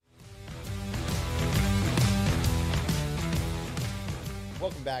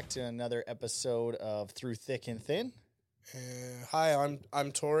Welcome back to another episode of Through Thick and Thin. Hi,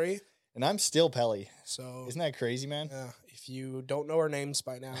 I'm Tori. And I'm still Pelly. So Isn't that crazy, man? if you don't know our names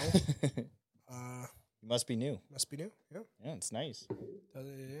by now, You must be new. must be new. Yeah, Yeah, it's nice. yeah,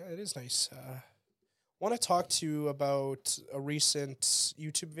 it is nice. Want to talk to you about a recent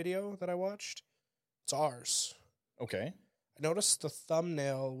YouTube video that I watched. It's ours. Okay. I noticed the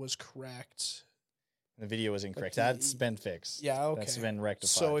thumbnail was correct. The video was incorrect. But That's been fixed. Yeah, okay. That's been rectified.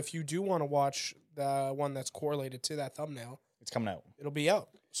 So if you do want to watch the one that's correlated to that thumbnail, it's coming out. it'll be out.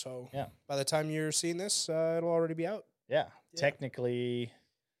 So Yeah. by the time you're seeing this, it'll already be out. Yeah. Yeah. Technically,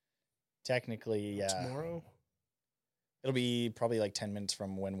 yeah. Tomorrow. It'll be probably like 10 minutes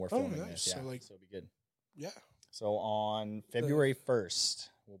from when we're filming nice. this. Yeah. So, like- so it'll be good. Yeah, So on February 1st,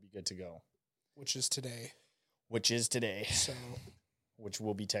 we'll be good to go, which is today. which is today, So which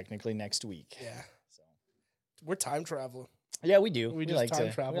will be technically next week. yeah. So We're time traveling. yeah, we do. We We just like time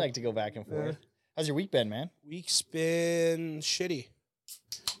to travel. We like to go back and forth. Yeah. How's your week been, man? Week's been shitty.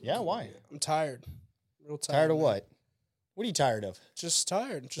 Yeah, why? I'm tired. Real tired. Tired of man. what? What are you tired of? Just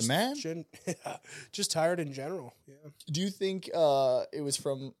tired. Just man? just tired in general. Yeah. Do you think it was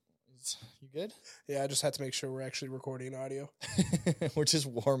from? You good? Yeah. I just had to make sure we're actually recording audio. We're just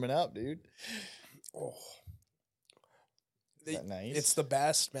warming up, dude. Oh, Is that nice? it's the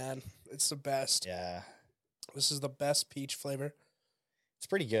best, man. It's the best. Yeah, This is the best peach flavor. it's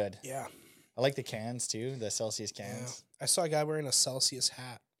pretty good. Yeah. I like the cans too, the Celsius Yeah. cans. I saw a guy wearing a Celsius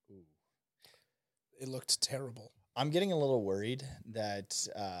hat. Ooh. It looked terrible. I'm getting a little worried that,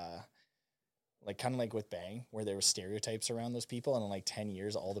 like, kind of like with Bang, where there were stereotypes around those people, and in like 10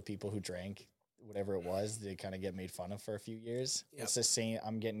 years, all the people who drank whatever it was, they kind of get made fun of for a few years. Yep. It's the same.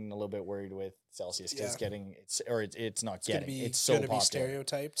 I'm getting a little bit worried with Celsius because Yeah. it's not It's gonna getting, be it's so gonna popular. be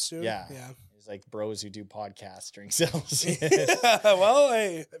stereotyped soon. Yeah. Yeah. It's like bros who do podcasts drink Celsius. Well,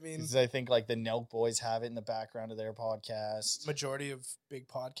 I mean, 'Cause I think like the Nelk Boys have it in the background of their podcast, majority of big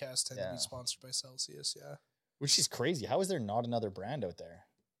podcasts tend to Yeah. be sponsored by Celsius. Yeah. which is crazy. How is there not another brand out there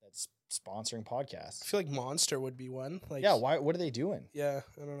that's sponsoring podcasts? I feel like Monster would be one. Like, Yeah, why? What are they doing? Yeah,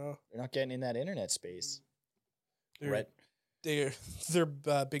 I don't know. They're not getting in that internet space. They're Right. they're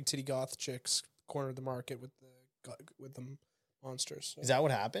big titty goth chicks cornered the market with the monsters. So Is that what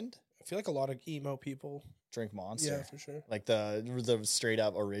happened? I feel like a lot of emo people. Drink Monster. Yeah, for sure. Like the straight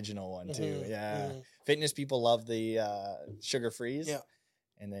up original one too. Mhm, Yeah. mhm. Fitness people love the sugar freeze. Yeah.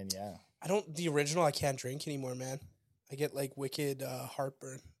 And then yeah. The original I can't drink anymore, man. I get like wicked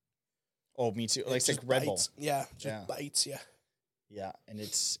heartburn. Oh, me too. It Like it's like just Red Bull. bites. Yeah, just Yeah. bites. Yeah, Yeah. And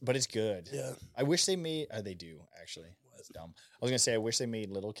but it's good. yeah. I wish they made they do actually. That's dumb. I was gonna say I wish they made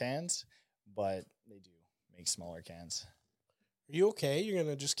little cans, but they do make smaller cans. Are you okay? You're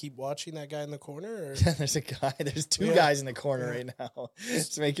gonna just keep watching that guy in the corner, or There's there's two Yeah. guys in the corner Yeah. right now.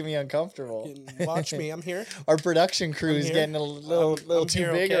 It's making me uncomfortable. watch me? I'm here. Our production crew I'm is here. getting a little I'm too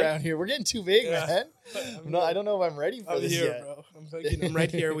here, big okay? around here. We're getting too big, Yeah. man. I'm I don't know if I'm ready for I'm this here, yet. bro. I'm right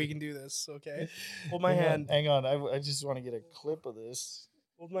here. We can do this. Okay. Hold my hand. Hang on. I just want to get a clip of this.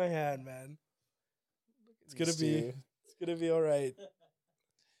 Hold my hand, man. It's These gonna two. be all right.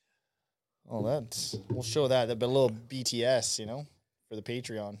 Oh, we'll show that. That'd be a little BTS, for the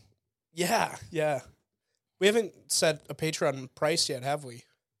Patreon. Yeah, yeah. We haven't set a Patreon price yet, have we?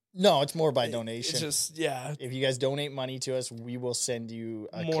 No, it's more by donation. It's just If you guys donate money to us, we will send you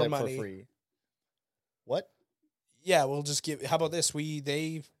a More clip money. for free. What? yeah. We'll just give. How about this?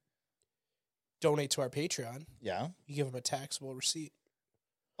 They donate to our Patreon. Yeah. You give them a taxable receipt.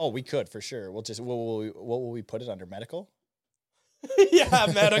 Oh, we could for sure. We'll just what will we put it under? Medical, Yeah,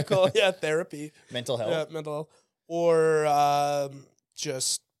 medical. Yeah, therapy. mental health. Yeah, mental. Or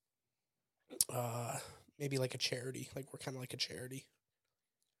just maybe like a charity. Like we're kind of like a charity.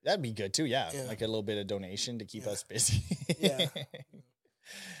 That'd be good too. Yeah. Yeah. Like a little bit of donation to keep Yeah. us busy. Yeah.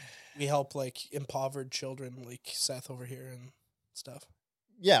 We help like impoverished children, like Seth over here and stuff.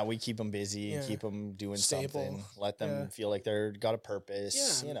 Yeah, we keep them busy, Yeah. keep them doing Stable. something, let them Yeah. feel like they're got a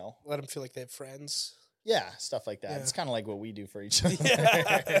purpose. Yeah. Let them feel like they have friends. Yeah, stuff like that. Yeah. It's kind of like what we do for each other.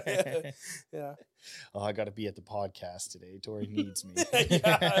 Yeah. Yeah. Oh, I got to be at the podcast today. Tori needs me.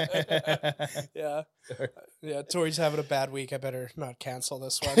 Yeah. Yeah. Yeah. Tori's having a bad week. I better not cancel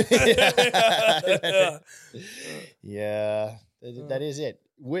this one. Yeah, that is it.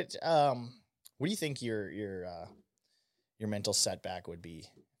 What do you think your mental setback would be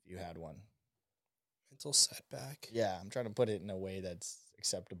if you had one? Mental setback. Yeah, I'm trying to put it in a way that's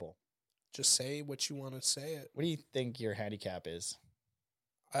acceptable. Just say what you want to say it. What do you think your handicap is?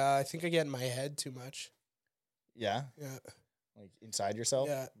 I think I get in my head too much. Yeah, Yeah. like inside yourself.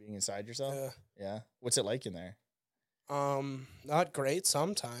 Yeah. Being inside yourself. Yeah. Yeah. What's it like in there? Not great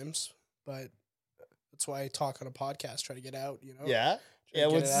sometimes, but that's why I talk on a podcast, try to get out, you know? Yeah. Try Yeah.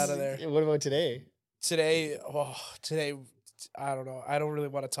 to get it out of there. What about today? Today, I don't know. I don't really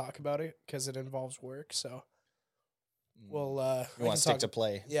want to talk about it because it involves work. So we'll. You want to stick to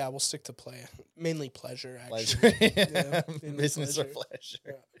play? Yeah, we'll stick to play. Mainly pleasure, Pleasure. actually. Yeah, mainly Business or pleasure.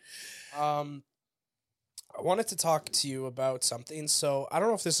 pleasure? I wanted to talk to you about something. So I don't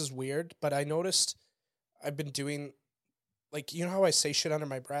know if this is weird, but I noticed I've been doing, like, you know how I say shit under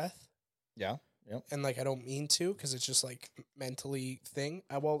my breath? Yeah. Yep. And, like, I don't mean to because it's just, like, mentally thing.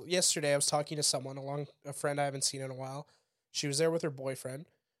 Well, yesterday I was talking to someone, a friend I haven't seen in a while. She was there with her boyfriend.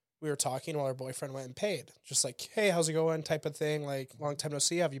 We were talking while her boyfriend went and paid. Just like, hey, how's it going type of thing. Like, long time no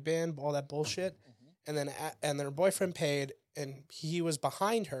see. Have you been? All that bullshit. And then her boyfriend paid, and he was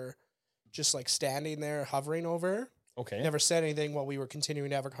behind her, just, like, standing there hovering over her. Okay. Never said anything while we were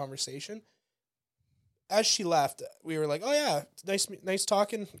continuing to have a conversation. As she left, we were like, oh, yeah, nice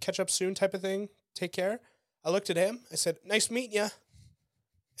talking. Catch up soon type of thing. Take care. I looked at him. I said, nice meeting you.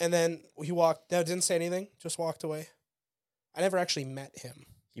 And then he walked. No, didn't say anything. Just walked away. I never actually met him.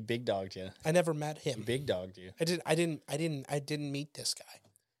 He big dogged you. I never met He him. big dogged you. I didn't meet this guy.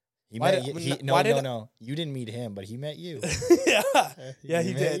 He Why met did- you. why did- No. You didn't meet him, but he met you. Yeah,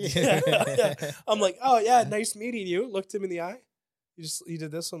 he met did. you. Yeah. I'm like, oh yeah, nice meeting you. Looked him in the eye. He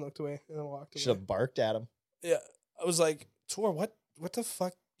did this one, looked away, and then walked away. Should have barked at him. Yeah, I was like, Tor, what the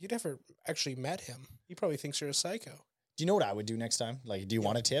fuck? You never actually met him. He probably thinks you're a psycho. Do you know what I would do next time? Like, do you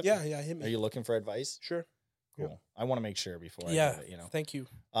want a tip? Yeah, hit me. Are you looking for advice? Sure. Cool. I want to make sure before I Yeah, do it, you know. thank you.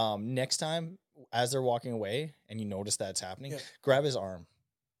 Next time, as they're walking away and you notice that's happening, Yeah. grab his arm.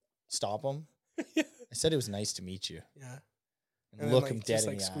 Stop him. Yeah. I said it was nice to meet you. Yeah. And And look then, him like, dead just, in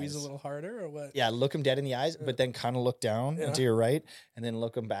like, the squeeze eyes. a little harder or what? Yeah, look him dead in the eyes, Yeah. but then kind of look down Yeah. and to your right, and then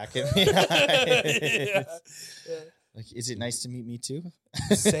look him back in the eyes. Yeah. Like, is it nice to meet me too?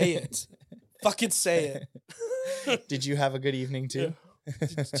 Say it. Fucking say it. Did you have a good evening too?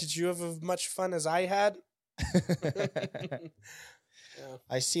 Did you have as much fun as I had? Yeah.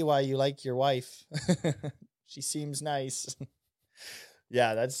 I see why you like your wife. She seems nice.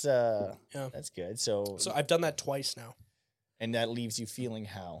 Yeah, that's good. So I've done that twice now. and that leaves you feeling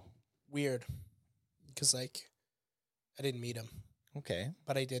how? Weird. Because, like, I didn't meet him, Okay.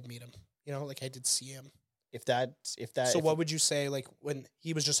 but I did meet him. You know, like, I did see him. So What would you say, like, when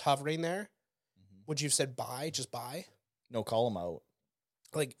he was just hovering there? Mhm. Would you have said bye? Just bye? No, call him out.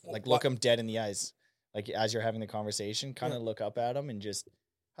 Like Look him dead in the eyes. Like, as you're having the conversation, kind of look up at him and just,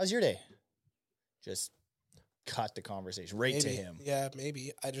 how's your day? Just cut the conversation right to him. Yeah,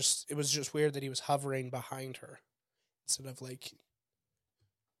 maybe. It was just weird that he was hovering behind her instead of like,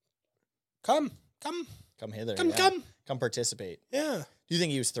 come, Come hither. Come participate. Yeah, Do you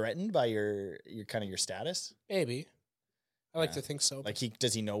think he was threatened by your kind of your status? maybe. I like Yeah. to think so. Like,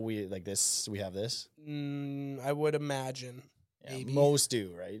 does he know we have this? I would imagine. Yeah, Maybe. most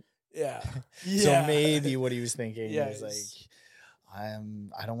do, right? Yeah. So maybe what he was thinking Yes. is like,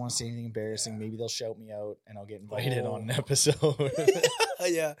 I don't want to say anything embarrassing. Maybe they'll shout me out and I'll get invited on an episode.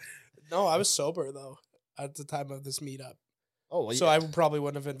 Yeah. No, I was sober though at the time of this meetup. Oh, well, So I probably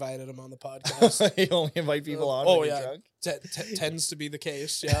wouldn't have invited him on the podcast. you only invite people on Oh, when you're yeah. drunk. Tends to be the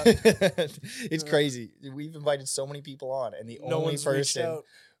case. Yeah. It's crazy. We've invited so many people on, and the No only one's reached person out.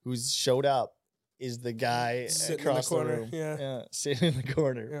 who's showed up is the guy Sitting in the across the, corner, room. yeah. Sitting in the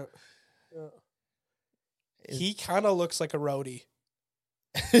corner. Yeah. Is- He kind of looks like a roadie.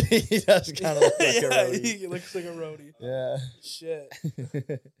 He does kind of look like a Yeah, roadie. he looks like a roadie. Yeah.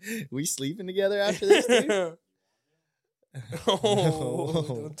 Shit. We sleeping together after this, dude? Oh,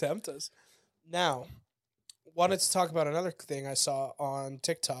 don't tempt us. Now, wanted to talk about another thing I saw on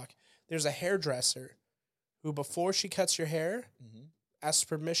TikTok. There's a hairdresser who, before she cuts your hair, Mhm. asks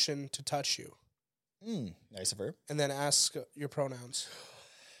permission to touch you Nice of her. and then asks your pronouns.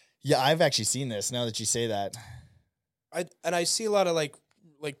 Yeah, I've actually seen this now that you say that. I see a lot of like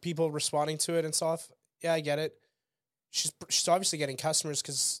people responding to it and stuff. Yeah, I get it. She's obviously getting customers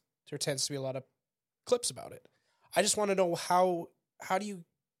because there tends to be a lot of clips about it. I just want to know how do you,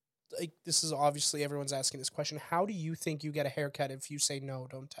 like, this is obviously everyone's asking this question. How do you think you get a haircut if you say no,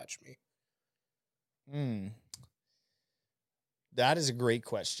 don't touch me? That is a great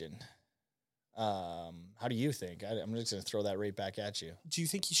question. How do you think? I'm just going to throw that right back at you. Do you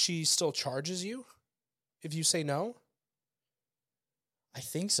think she still charges you if you say no? I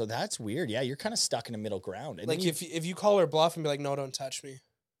think so. That's weird. Yeah, you're kind of stuck in a middle ground. And Like then if you call her bluff and be like, no, don't touch me.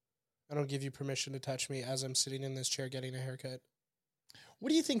 I don't give you permission to touch me as I'm sitting in this chair getting a haircut. what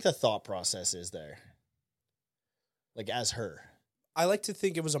do you think the thought process is there? Like, as her? I like to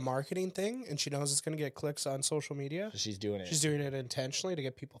think it was a marketing thing, and she knows it's going to get clicks on social media. So she's doing it. She's doing it intentionally to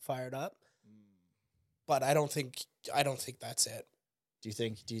get people fired up. But I don't think that's it. Do you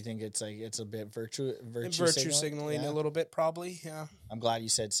think it's like it's a bit virtue signaling a little bit, probably? Yeah. I'm glad you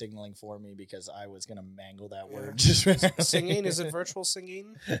said signaling for me because I was gonna mangle that Yeah. word. Just Singing, is it virtual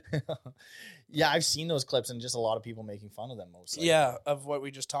singing? Yeah, I've seen those clips and just a lot of people making fun of them mostly. Yeah, of what we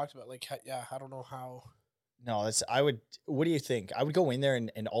just talked about. Like, yeah, I don't know how. No, that's I would. What do you think? I would go in there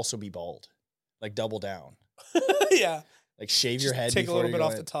and also be bald, like double down, Yeah. like shave your Just head. take a before little you bit go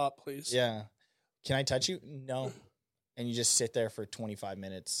off in. the top, please. Yeah. Can I touch you? No. And you just sit there for 25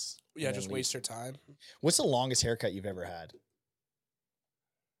 minutes. Yeah, and then just leave. waste your time. What's the longest haircut you've ever had?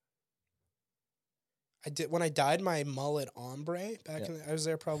 I did when I dyed my mullet ombre back I was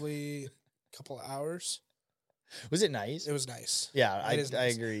there probably a couple of hours. Was it nice? It was nice. Yeah, It is I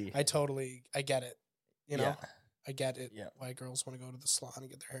nice. agree. I get it. You know, Yeah. I get it. Yeah. Why girls want to go to the salon and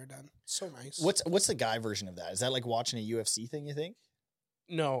get their hair done. So nice. What's the guy version of that? Is that like watching a UFC thing, you think?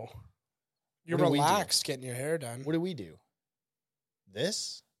 No. You're What do we do? relaxed getting your hair done. What do we do?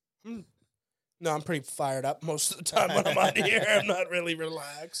 This? No, I'm pretty fired up most of the time when I'm on here. I'm not really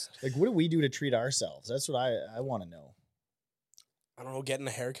relaxed. Like, what do we do to treat ourselves? That's what I want to know. I don't know. Getting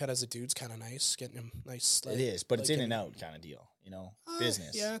a haircut as a dude's kind of nice. Getting a nice. It is, but it's in and getting- out kind of deal, you know?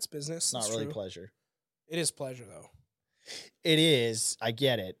 Business. Yeah, it's business. It's not It's really true. pleasure. It is pleasure though. It is. I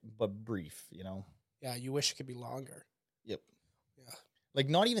get it, but brief, you know? Yeah, you wish it could be longer. Yep. Yeah. Like,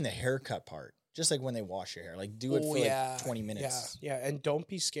 not even the haircut part. Just like when they wash your hair. Like, do it for like 20 minutes. Yeah, yeah, and don't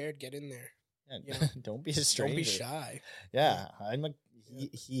be scared. Get in there. And You know, don't be a stranger. Don't be shy. Yeah. I'm a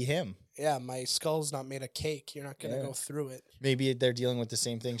him. Yeah, my skull's not made of cake. You're not gonna Yeah. go through it. Maybe they're dealing with the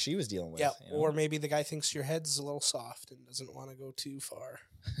same thing she was dealing with. Yeah, you know? or maybe the guy thinks your head's a little soft and doesn't want to go too far.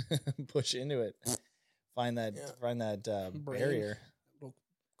 push into it. Find that Brain. barrier. Little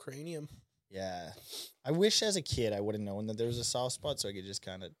cranium. Yeah. I wish as a kid I would have known that there was a soft spot so I could just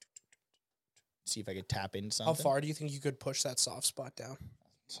kind of see if I could tap into something. How far do you think you could push that soft spot down?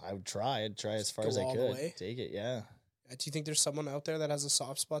 So I would try. I'd try as far Go as I all the could. way? Take it, yeah. Do you think there's someone out there that has a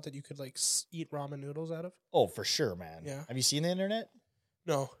soft spot that you could like eat ramen noodles out of? Oh, for sure, man. Yeah. Have you seen the internet?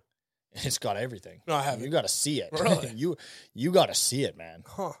 No. It's got everything. No, I haven't. You got to see it. Really? you got to see it, man.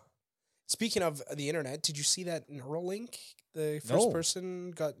 Huh. Speaking of the internet, did you see that Neuralink? The first No.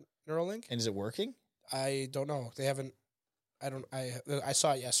 person got Neuralink? And is it working? I don't know. They haven't. I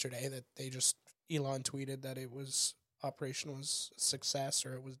saw it yesterday that they just Elon tweeted that it was operation was a success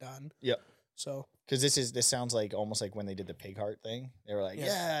or it was done. Yep. So Because this sounds like almost like when they did the pig heart thing. They were like, Yeah.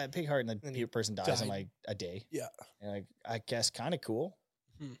 yeah, pig heart, and the And he person dies in died. like a day. yeah. And like, I guess kind of cool.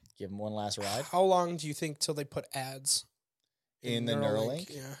 Hmm. Give them one last ride. How long do you think till they put ads In the Neuralink?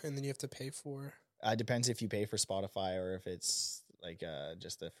 Yeah, and then you have to pay for. Depends if you pay for Spotify or if it's like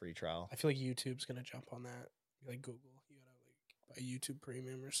just a free trial. I feel like YouTube's gonna jump on that. Like Google, you gotta like buy YouTube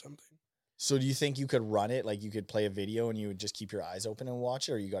Premium or something. So do you think you could run it? Like you could play a video and you would just keep your eyes open and watch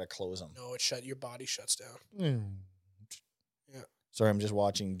it, or you got to close them? No, your body shuts down. Yeah. Sorry, I'm just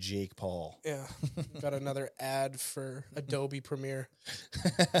watching Jake Paul. Yeah, got another ad for Adobe Premiere.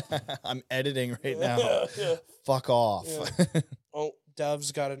 I'm editing right now. Fuck off. Oh,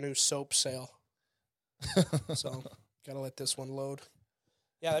 Dove's got a new soap sale, so gotta let this one load.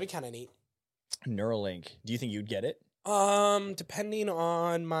 Yeah, that'd be kind of neat. Neuralink. Do you think you'd get it? Depending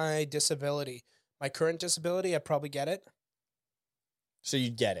on my disability, my current disability, I'd probably get it. So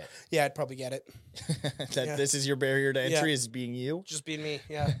you'd get it. Yeah, I'd probably get it. That This is your barrier to entry is being you. Just being me.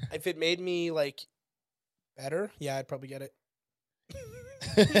 Yeah, if it made me like better, yeah, I'd probably get it.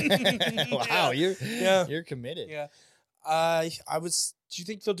 Wow, Yeah. you're committed. Yeah. I was. Do you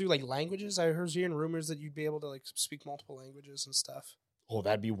think they'll do like languages? I was hearing rumors that you'd be able to like speak multiple languages and stuff. Oh,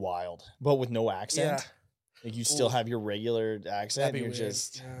 that'd be wild. But with no accent. Like you still Ooh. have your regular accent. That'd be You're weird.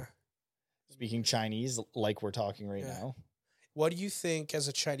 just speaking Chinese like we're talking right Yeah. now. What do you think, as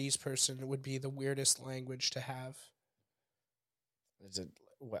a Chinese person, would be the weirdest language to have? Is it?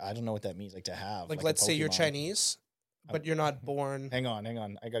 I don't know what that means. Like to have. Like a let's say you're Pokemon. Chinese, but you're not born. Hang on.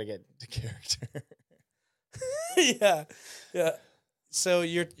 I gotta get the character. Yeah, yeah. So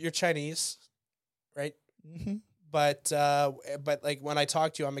you're Chinese, right? Mm-hmm. But like when I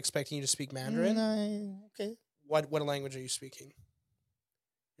talk to you, I'm expecting you to speak Mandarin. Okay. What language are you speaking?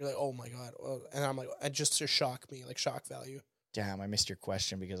 You're like, oh my god, and I'm like, and just to shock me, like shock value. Damn, I missed your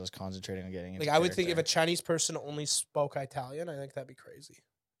question because I was concentrating on getting into Like I would think if a character. Chinese person only spoke Italian, I think that'd be crazy.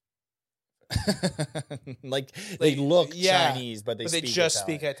 like they look yeah, Chinese, but they But they speak just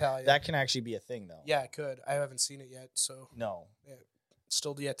Italian. speak Italian. That can actually be a thing, though. Yeah, it could. I haven't seen it yet, so No,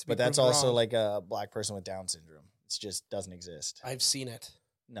 still yet to be. but that's proven also wrong. like a black person with Down syndrome. It just doesn't exist. I've seen it.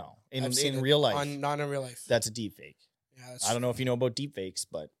 No, I've seen in it real life, not in real life. that's a deep fake. Yeah, I don't know if you know about deep fakes,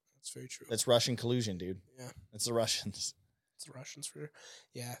 but that's very true. that's Russian collusion, dude. Yeah, That's the Russians. it's the Russians for.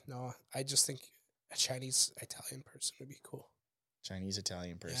 Yeah, no, I just think a Chinese Italian person would be cool. Chinese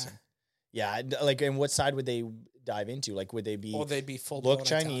Italian person. Yeah, like, and what side would they dive into? Like, would they be Oh, they'd be full. look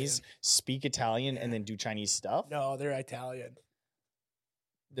Chinese, speak Italian, and then do Chinese stuff? No, they're Italian.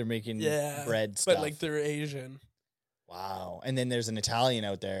 They're making Yeah, bread stuff. but like they're Asian. Wow. And then there's an Italian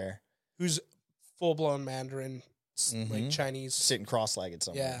out there Who's full blown Mandarin, like Mhm. Chinese. sitting cross-legged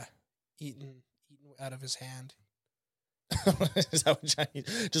somewhere. Yeah, eating out of his hand. Is that what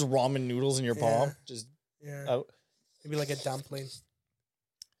Chinese? Just ramen noodles in your palm? Yeah. Just Yeah, out. maybe like a dumpling.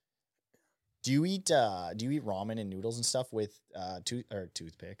 Do you eat ramen and noodles and stuff with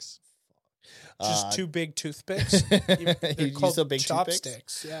toothpicks? Just two big toothpicks. You They're use called the big toothpicks?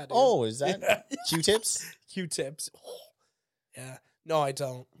 chopsticks. Yeah. Dude. Oh, is that Yeah. Q-tips? Q-tips. Yeah. No, I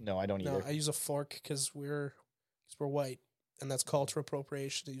don't. No, I don't No, either. I use a fork because we're white, and that's cultural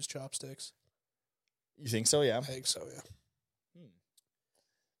appropriation to use chopsticks. You think so? Yeah. I think so. Yeah.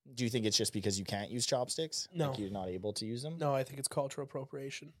 Do you think it's just because you can't use chopsticks? No. Like you're not able to use them? No, I think it's cultural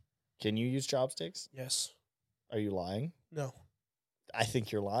appropriation. Can you use chopsticks? Yes. Are you lying? No, I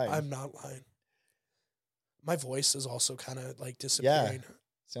think you're lying. I'm not lying. My voice is also kind of like disappearing. I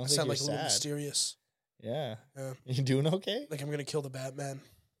Sounds sound like like a you're little sad. mysterious. Yeah. Yeah. You doing okay? Like I'm gonna kill the Batman.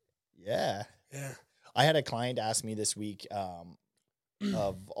 Yeah. Yeah. I had a client ask me this week of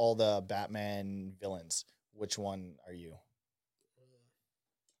all the Batman villains, which one are you?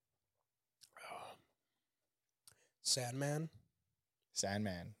 Sandman.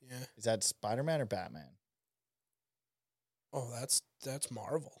 Sandman. Yeah. Is that Spider-Man or Batman? Oh, that's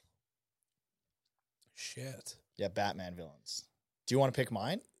Marvel. Shit. Yeah, Batman villains. Do you want to pick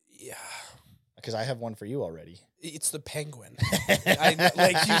mine? Yeah. Because I have one for you already. It's the Penguin.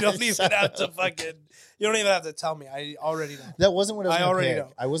 Like you don't even have to fucking. You don't even have to tell me. I already know. That wasn't what I was I going to already pick.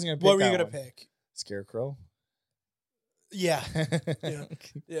 know. I wasn't going to pick What were you that gonna one. pick? Scarecrow. Yeah. Yeah.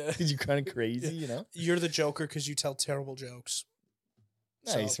 Yeah. Because you're kind of crazy, you know? You're the Joker because you tell terrible jokes.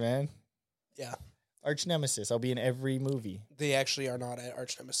 Nice, So, man. yeah. Arch nemesis. I'll be in every movie. They actually are not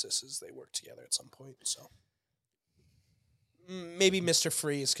arch nemesis. They work together at some point. So maybe Mr.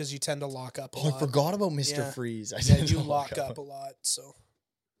 Freeze because you tend to lock up a Oh, lot. I forgot about Mr. Yeah. Freeze. I Yeah, didn't you know lock about- up a lot. So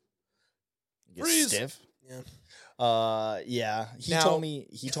Get Freeze! stiff. yeah. Yeah. He Now- told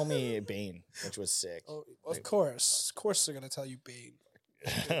me Bane, which was sick. Oh, of course they're gonna tell you Bane.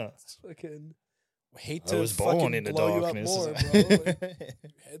 It's fucking hate to fucking blow you up more, bro. Like, your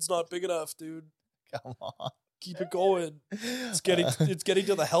head's not big enough, dude. Come on. Keep it going. It's getting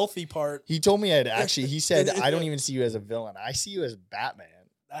to the healthy part. He told me he said, I don't even see you as a villain. I see you as Batman.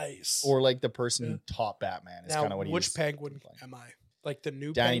 Nice. Or like the person who taught Batman is now, kind of what he which was penguin implying. am I? Like the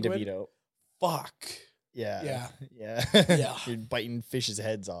new Danny penguin? DeVito. Fuck. Yeah. Yeah. Yeah. Yeah. You're biting fish's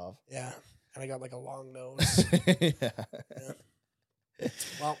heads off. Yeah. And I got like a long nose. Yeah.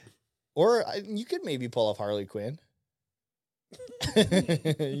 Well, Or you could maybe pull off Harley Quinn.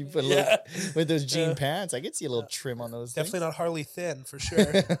 You put a little yeah. with those jean Yeah. pants. I could see a little trim on those. Definitely not Harley Thin for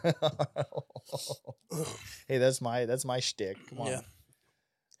sure. Hey, that's my shtick. Come on. Yeah.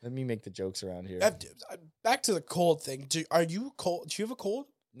 Let me make the jokes around here. Back to the cold thing. Are you cold? Do you have a cold?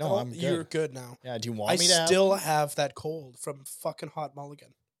 No, I'm good. You're good now. Yeah, do you want I me to have still one? have that cold from fucking Hot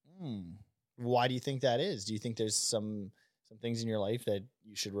Mulligan. Why do you think that is? Do you think there's some things in your life that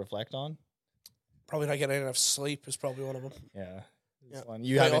you should reflect on? Probably not getting enough sleep is probably one of them. Yeah. Yeah. Fun.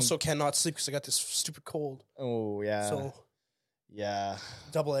 You I haven't also cannot sleep because I got this stupid cold. Oh, yeah. So Yeah.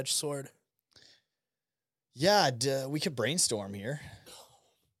 double-edged sword. Yeah, we could brainstorm here.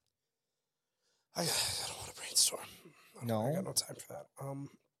 I don't want to brainstorm. No? I got no time for that.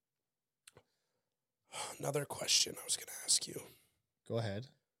 Another question I was going to ask you. Go ahead.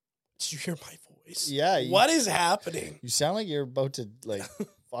 Did you hear my voice? Yeah. What is happening? You sound like you're about to like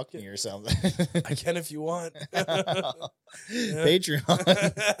fuck me or something. I can if you want.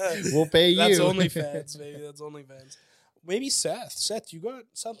 Patreon. We'll pay you. That's OnlyFans, baby. That's OnlyFans. Maybe Seth. Seth, you got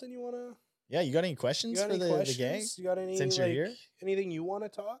something you want to? Yeah, you got any questions for the gang? You got any? Since you're like, here? anything you want to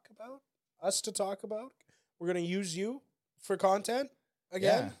talk about? Us to talk about? We're gonna use you for content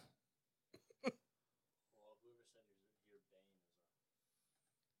again.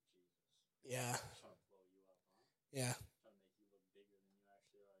 Yeah. Yeah.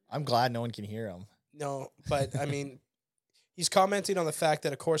 I'm glad no one can hear him. No, but I mean, he's commenting on the fact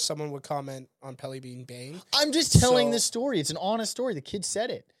that, of course, someone would comment on Pelly being Bane. I'm just telling So- this story. It's an honest story. The kid said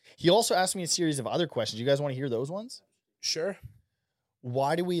it. He also asked me a series of other questions. You guys want to hear those ones? Sure.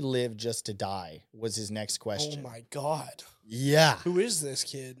 Why do we live just to die? Was his next Oh question. my God. Yeah. Who is this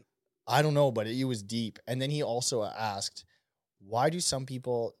kid? I don't know, but it was deep. And then he also asked, why do some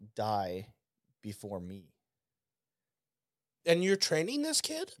people die before me? And you're training this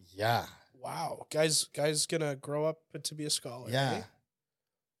kid? Yeah. Wow. Guy's gonna grow up to be a scholar. Yeah. Eh?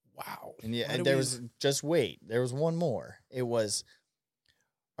 Wow. And yeah, Why and do there we- was just wait. There was one more. It was,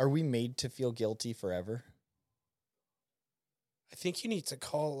 are we made to feel guilty forever? I think you need to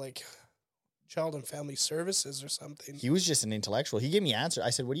call like Child and Family Services or something. He was just an intellectual. He gave me answers. I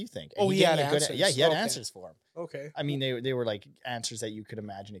said, "What do you think?" And Oh, he gave had me a good- answers. Yeah, he had Okay. answers for him. Okay. I mean, they were like answers that you could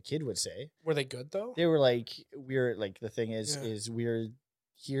imagine a kid would say. Were they good though? They were like, we're like, the thing Yeah. is we're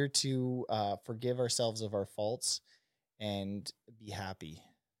here to forgive ourselves of our faults and be happy.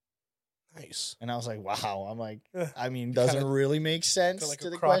 Nice. And I was like, wow. I'm like, Yeah. I mean, You doesn't kinda really make sense Got like to a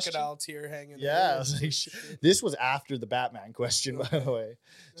the crocodile question. tear hanging. Yeah, there. I was like, this was after the Batman question, by the way.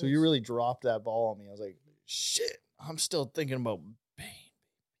 So you Nice. really dropped that ball on me. I was like, shit, I'm still thinking about pain.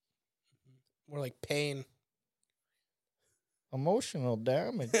 More like pain. Emotional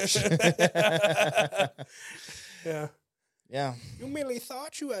damage. Yeah. Yeah. You merely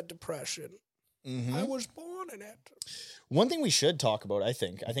thought you had depression. Mhm. I was born in it. One thing we should talk about, I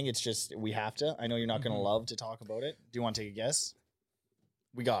think it's just, we have to. I know you're not going to Mhm. love to talk about it. Do you want to take a guess?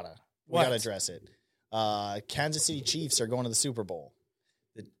 We gotta What? address it. Kansas City Chiefs are going to the Super Bowl.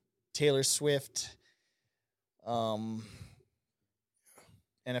 The Taylor Swift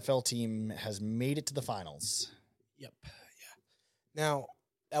NFL team has made it to the finals. Yep. Yeah. Now,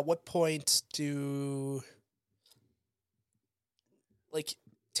 at what point do like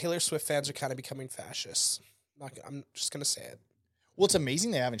Taylor Swift fans are kind of becoming fascists? I'm just gonna say it Well, it's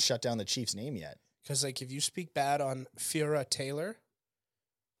amazing they haven't shut down the Chiefs' name yet. because like if you speak bad on Fiora Taylor,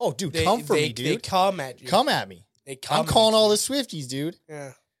 Oh, dude, they, come for they, me, They dude. come at you. Come at me. They come. I'm calling at all you. the Swifties, dude.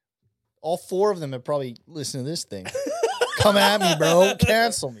 Yeah. All 4 of them have probably listened to this thing. Come at me, bro.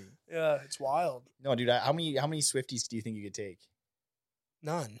 Cancel me. Yeah, it's wild. No, dude. How many Swifties do you think you could take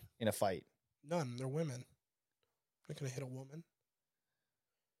None. in a fight? None. They're women. I'm not gonna hit a woman.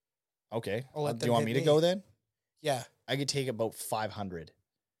 Okay. I'll let Do them you want hit me to me. go then? Yeah. I could take about 500.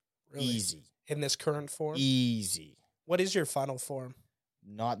 Really. Easy. In this current form. Easy. What is your final form?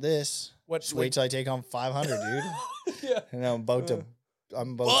 Not this. What? Just wait till I take on 500, dude. Yeah. And I'm about to.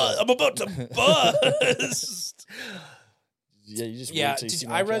 I'm about to bust. Yeah, you just Yeah, wait till you see I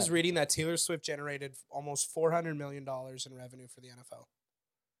my was cat. reading that Taylor Swift generated almost $400 million in revenue for the NFL.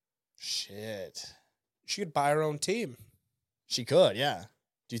 Shit. She could buy her own team. She could, yeah.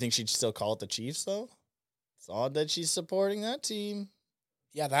 Do you think she'd still call it the Chiefs, though? It's odd that she's supporting that team.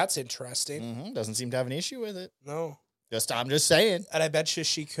 Yeah, that's interesting. Doesn't seem to have an issue with it. No. I'm just saying. And I bet you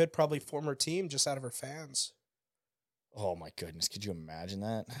she could probably form her team just out of her fans. Oh my goodness, could you imagine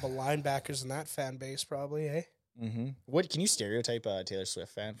that? The linebackers in that fan base probably, eh? What can you stereotype a Taylor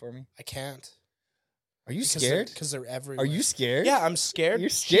Swift fan for me? I can't. Are you scared? Because they're everywhere. Are you scared? Yeah, I'm scared. You're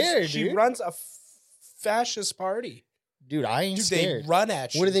scared, She dude. runs a fascist party. Dude, I ain't Dude, scared. they run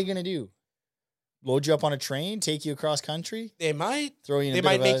at you. What are they gonna do? Load you up on a train, take you across country, They might. throw you in They a bit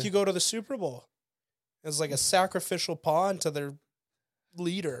might of make a- you go to the Super Bowl. It's like a sacrificial pawn to their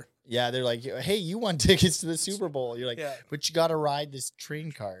leader. Yeah, they're like, hey, you won tickets to the Super Bowl. You're like, Yeah. but you gotta ride this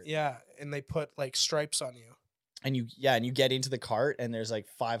train cart. Yeah, and they put like stripes on you. And you get into the cart and there's like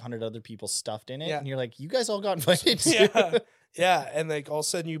 500 other people stuffed in it. Yeah. And you're like, you guys all got invited too. Yeah, yeah, and like all of a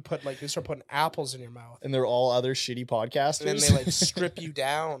sudden you put like they start putting apples in your mouth, And they're all other shitty podcasters. and then they like strip you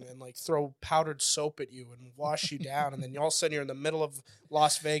down and like throw powdered soap at you and wash you down, and then all of a sudden you're in the middle of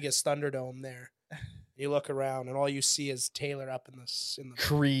Las Vegas Thunderdome. There, you look around and all you see is Taylor up in the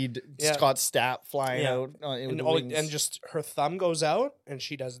Creed, Yeah. Scott Stapp flying Yeah. out. With and, the all, wings. and just her thumb goes out and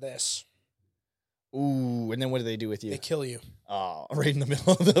she does this. Ooh, and then what do they do with you? They kill you. Oh, right in the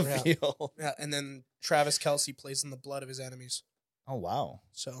middle of the Yeah. field. Yeah, and then Travis Kelce plays in the blood of his enemies. Oh, wow.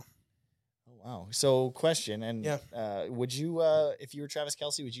 So Oh, wow. So, question, and Yeah. would you, if you were Travis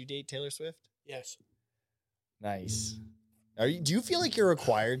Kelce, would you date Taylor Swift? yes, Nice. Do you feel like you're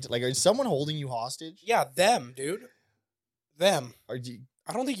required? Like, is someone holding you hostage? yeah, them, dude, them. Or do you,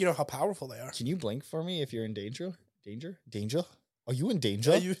 I don't think you know how powerful they are. can you blink for me if you're in danger? Danger? Are you in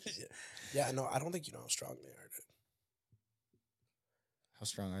danger? Yeah, no, I don't think you know how strong they are, dude. How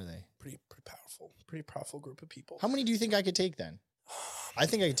strong are they? Pretty powerful group of people. How many do you think I could take then? I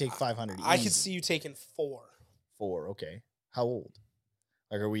think I could take 500. I could easy. see you taking 4. 4. Okay. How old?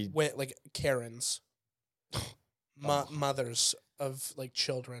 Like, are we? Wait, like Karens, Oh. mothers of like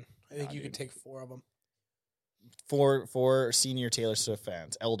children. I think Nah, you could dude. take 4 of them, 4 senior Taylor Swift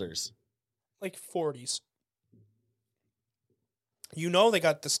fans, elders. like 40s. You know they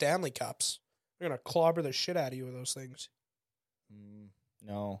got the Stanley Cups. They're gonna clobber the shit out of you with those things.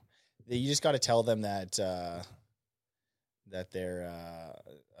 No, you just got to tell them that they're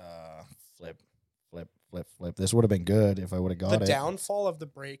flip. This would have been good if I would have got The it. downfall of the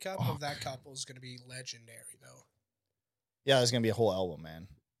breakup of that couple is gonna be legendary, though. Yeah, there's gonna be a whole album, man.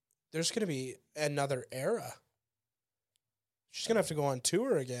 There's gonna be another era. She's gonna have to go on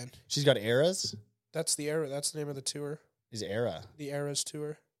tour again. She's got eras. That's the era. That's the name of the tour. Is era? The Eras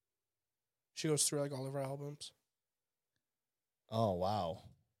tour. She goes through like all of her albums. Oh wow,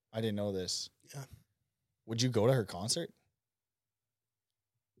 I didn't know this. Yeah. Would you go to her concert?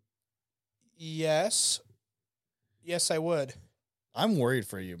 Yes. Yes, I would. I'm worried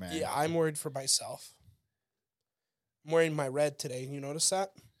for you, man. Yeah, I'm worried for myself. I'm wearing my red today. You notice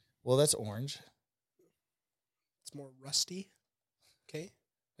that? Well, that's orange, It's more rusty. Okay.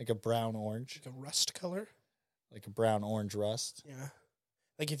 like a brown orange, Like a rust color. like a brown orange rust. Yeah.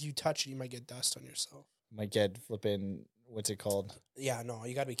 Like if you touch it, you might get dust on yourself. Might get flipping. What's it called? Yeah, no,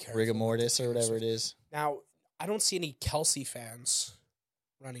 you got to be careful. Rigor mortis or whatever it is. Now, I don't see any Kelsey fans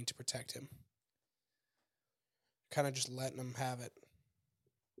running to protect him. Kind of just letting him have it.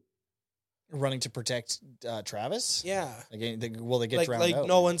 Running to protect Travis. Yeah. Again, will they get Like, drowned out?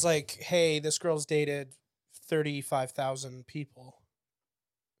 no one's like, hey, this girl's dated 35,000 people.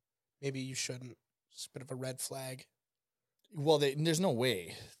 Maybe you shouldn't. It's a bit of a red flag. Well, there's no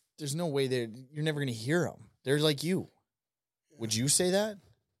way. There's no way that you're never going to hear them. They're like you. Would you say that?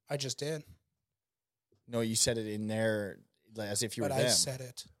 I just did. No, you said it in there as if you But were I them. said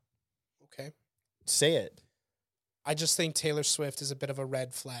it. Okay. Say it. I just think Taylor Swift is a bit of a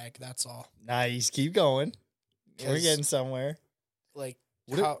red flag. That's all. Nice. Keep going. We're 'Cause, getting somewhere. like,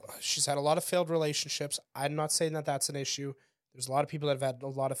 What she's had a lot of failed relationships. I'm not saying that that's an issue. There's a lot of people that have had a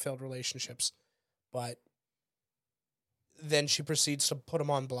lot of failed relationships. But then she proceeds to put them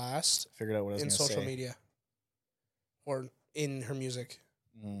on blast Figured out what I was in going to say. social media or in her music.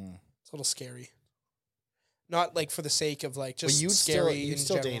 Mm. It's a little scary. Not like for the sake of like But just you'd scary. you'd in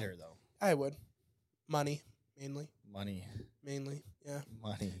still general. date her though. I would. Money, mainly. Money. Yeah.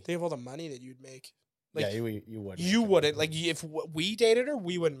 Money. Think of all the money that you'd make. Like, yeah, you would. you wouldn't. Like, if we dated her,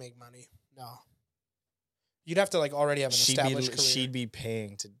 we wouldn't make money. No. You'd have to like already have an established career. She'd be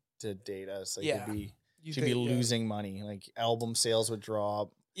paying to date us. Like, Yeah. she'd be losing money. Like album sales would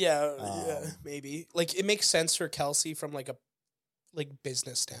drop. Yeah, maybe. Like it makes sense for Kelsey from like a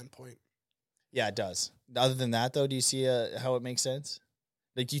business standpoint. Yeah, it does. Other than that, though, do you see how it makes sense?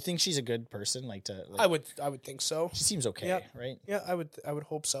 Like, do you think she's a good person? Like, I would think so. She seems okay, Yeah. right? Yeah, I would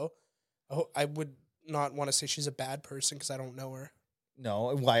hope so. I would not want to say she's a bad person because I don't know her.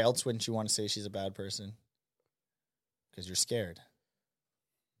 No, why else wouldn't you want to say she's a bad person? Because you're scared.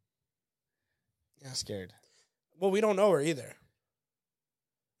 Yeah, scared. Well, we don't know her either.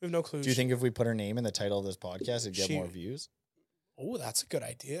 We have no clue. Do you think if we put her name in the title of this podcast, it'd get more views? Oh, that's a good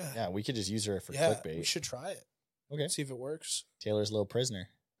idea. Yeah, we could just use her for Yeah, clickbait. we should try it. Okay. See if it works. Taylor's little prisoner.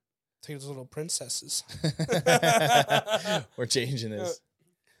 Take those little princesses. We're changing this.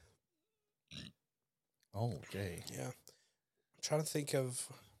 Oh, okay. Yeah. I'm trying to think of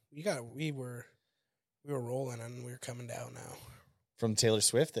we were rolling and we were coming down now. From Taylor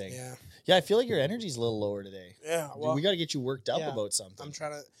Swift thing. Yeah. Yeah, I feel like your energy's a little lower today. Yeah. Dude, Well, we got to get you worked up yeah, about something. I'm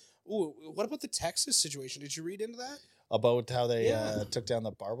trying to. Ooh, what about the Texas situation? Did you read into that? About how they Yeah. took down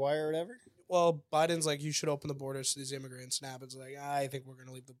the barbed wire or whatever? Well, Biden's like, you should open the borders to these immigrants. And Abbott's like, I think we're going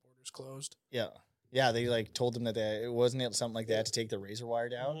to leave the borders closed. Yeah. Yeah, they like told them that it wasn't something like they had to take the razor wire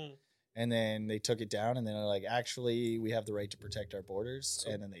down. Mhm. And then they took it down and then they're like, actually, we have the right to protect our borders. So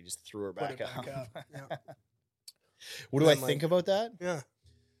and then they just threw her put back it back up. up. Yeah. What do I And then, think like- about that? Yeah.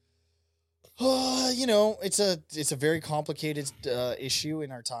 It's a very complicated issue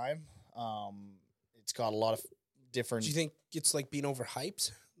in our time. It's got a lot of different. Do you think it's like being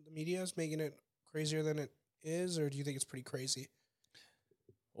overhyped? The media is making it crazier than it is, or do you think it's pretty crazy?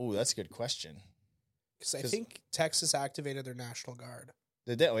 Oh, that's a good question. Because I think Texas activated their National Guard.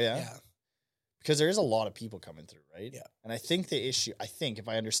 Did they? Oh, yeah. Yeah. Because there is a lot of people coming through, right? Yeah. And I think the issue, if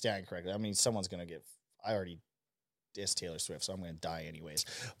I understand correctly, I mean, someone's going to get, I already dissed Taylor Swift, so I'm going to die anyways.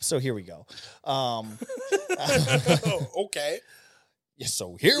 So here we go. Okay. Yeah,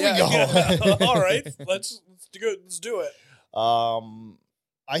 so here we Yeah, go. yeah. All right. Let's do it.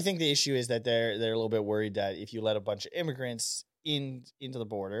 I think the issue is that they're a little bit worried that if you let a bunch of immigrants into the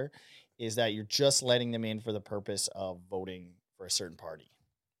border, is that you're just letting them in for the purpose of voting for a certain party.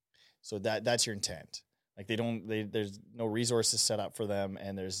 So that's your intent. Like there's no resources set up for them,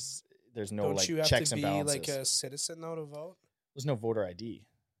 and there's no Don't like you have checks to and be balances. like a citizen though to vote? There's no voter ID.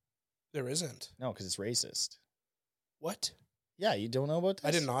 There isn't. No, because it's racist. What? Yeah, you don't know about this? I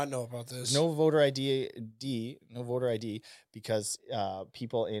did not know about this. There's no voter ID because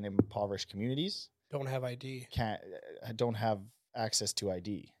people in impoverished communities Don't have ID. don't have access to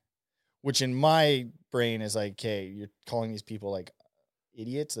ID. Which in my brain is like, okay, you're calling these people like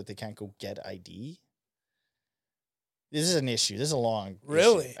idiots that they can't go get ID. This is an issue. This is a long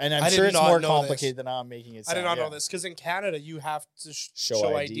Really? issue. And I'm I sure did it's not more know complicated than I'm making it sound. I did not Yeah. know this because in Canada you have to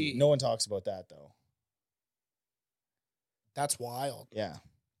Show ID. No one talks about that though. That's wild. Yeah.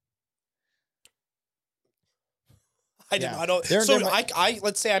 I did Yeah. not know. They're- So they're- I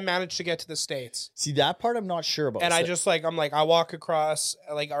let's say I managed to get to the States. See, that part I'm not sure about. And I So- just like, I'm like, I walk across,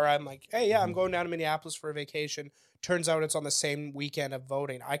 like, or I'm like, hey, yeah, I'm going down to Minneapolis for a vacation. Turns out it's on the same weekend of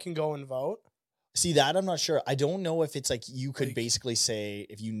voting. I can go and vote. See, that I'm not sure. I don't know if it's like you could Like- basically say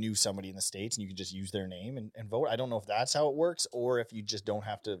if you knew somebody in the States and you could just use their name and vote. I don't know if that's how it works or if you just don't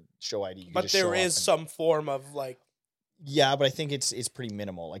have to show ID. You can But just there show up is and- some form of like, Yeah, but I think it's pretty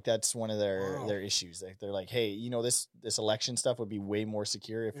minimal. Like that's one of Wow. their issues. Like they're like, hey, you know, this election stuff would be way more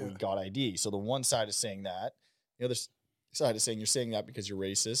secure if we Yeah. got ID. So the one side is saying that, the other side is saying you're saying that because you're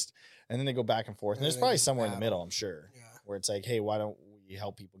racist, and then they go back and forth. And And there's they probably just somewhere in the battle. middle, I'm sure, yeah. where it's like, hey, why don't we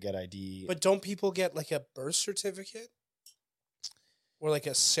help people get ID? But don't people get like a birth certificate or like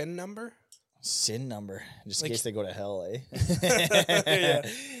a SIN number? SIN number, just in Like- case they go to hell, eh? Yeah.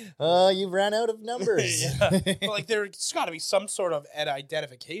 Oh, you ran out of numbers. Yeah. But like there's got to be some sort of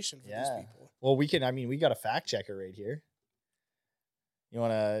identification for Yeah. these people. Well, we can. I mean, we got a fact checker right here. You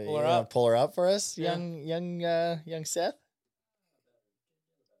want to Pull her up. pull her up for us, Yeah. young Seth?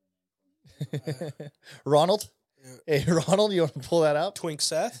 Ronald? Yeah. Hey, Ronald, you want to pull that up? Twink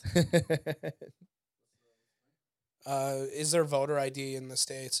Seth. Is there voter ID in the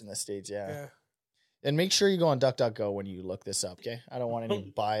States? In the States, yeah. Yeah. And make sure you go on DuckDuckGo when you look this up, okay? I don't want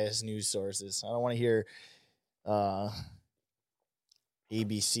any biased news sources. I don't want to hear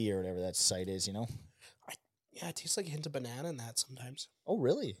ABC or whatever that site is, you know? Yeah, it tastes like a hint of banana in that sometimes. Oh,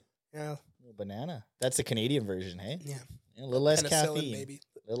 really? Yeah. Little banana. That's the Canadian version, hey? Yeah. Yeah, a little less Penicillin, caffeine. maybe.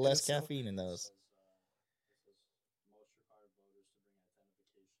 A little less Penicillin. caffeine in those.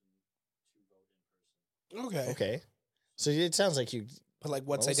 Okay. Okay. So it sounds like you. But like,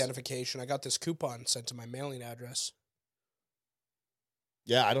 what's Most- identification? I got this coupon sent to my mailing address.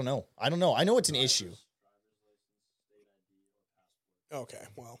 Yeah, I don't know. I know it's an issue. Okay,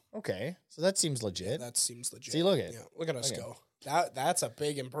 well, Okay. So that seems legit. that seems legit. See, look at it. Yeah, look at us Look at go. That's a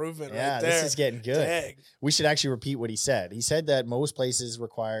big improvement Yeah, right there. this is getting good. Dang. We should actually repeat what he said. He said that most places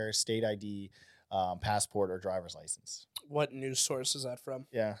require state ID, passport, or driver's license. What news source is that from?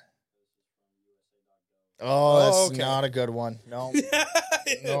 Yeah. Oh, that's Oh, okay. not a good one. No.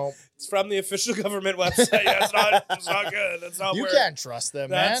 No. It's from the official government website. Yeah, it's not good. That's not You where. can't trust them,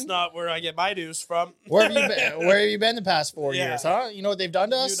 That's man. not where I get my news from. Where have you been? Where have you been the past 4 Yeah. years, huh? You know what they've done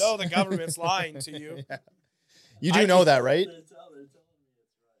to us? You know the government's lying to you. Yeah. You do know that, right?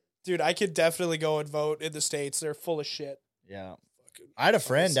 Dude, I could definitely go and vote in the States. They're full of shit. Yeah. Fucking- I had a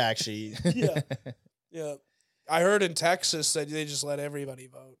friend actually. Yeah. Yeah. I heard in Texas that they just let everybody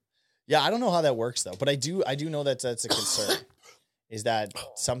vote. Yeah, I don't know how that works though, but I do know that that's a concern. Is that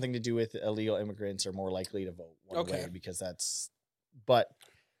something to do with illegal immigrants are more likely to vote one Okay. way because that's but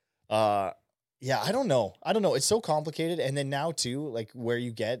yeah, I don't know. It's so complicated and then now too, like where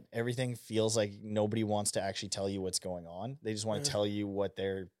you get everything feels like nobody wants to actually tell you what's going on. They just want to Yeah. tell you what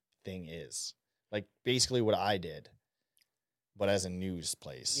their thing is. Like basically what I did, but as a news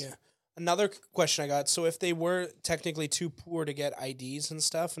place. Yeah. Another question I got. So if they were technically too poor to get IDs and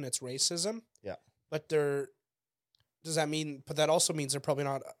stuff and it's racism. Yeah. But does that mean, but that also means they're probably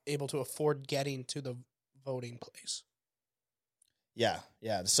not able to afford getting to the voting place. Yeah.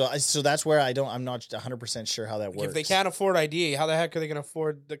 So that's where I'm not 100% sure how that Like works. if they can't afford ID, how the heck are they going to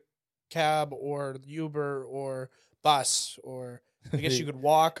afford the cab or Uber or bus? Or I guess you could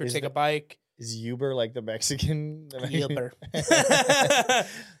walk or Is take the- a bike. Is Uber like the Mexican? Uber.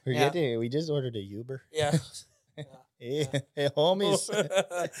 We just ordered a Uber. Yeah. Hey, hey, homies.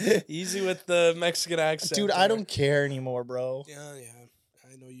 Easy with the Mexican accent. Dude, I there. don't care anymore, bro. Yeah.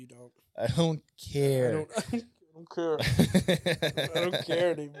 I know you don't. I don't care. I don't care. I don't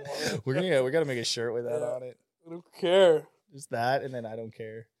care anymore. we gotta make a shirt with that Yeah. on it. I don't care. Just that, and then I don't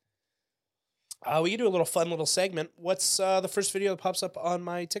care. We can do a little fun little segment. What's the first video that pops up on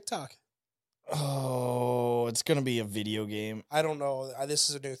my TikTok? Oh, it's gonna be a video game. I don't know. This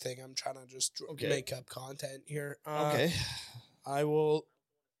is a new thing. I'm trying to just Okay. make up content here. Okay. I will.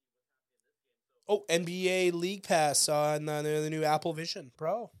 Oh, NBA League Pass on the new Apple Vision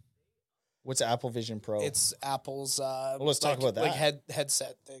Pro. What's Apple Vision Pro? It's Apple's. let's talk about that. Like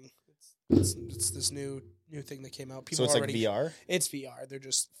headset thing. It's this new new thing that came out. So it's already, like VR? It's VR. They're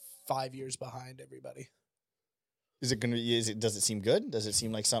just 5 years behind everybody. Is it going to, does it seem good? Does it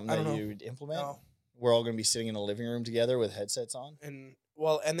seem like something that you would implement? No. We're all going to be sitting in a living room together with headsets on? And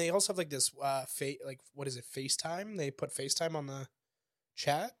they also have like this, what is it, FaceTime? They put FaceTime on the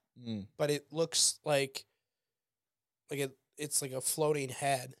chat, but it looks like it's like a floating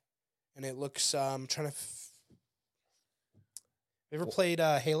head. And it looks, trying to... You ever played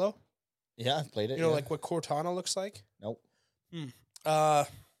Halo? Yeah, I've played it. You know, like what Cortana looks like? Nope.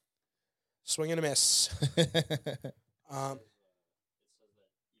 Swing and a miss.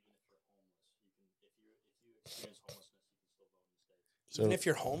 Even if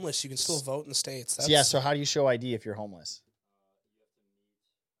you're homeless, you can still vote in the States. So how do you show ID if you're homeless?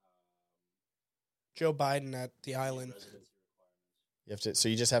 Joe Biden at the island. You have to. So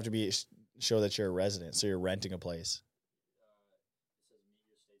you just have to show that you're a resident. So you're renting a place.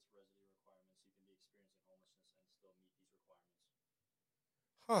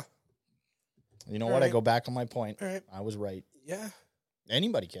 Huh. You know what? I go back on my point. All right. I was right. Yeah.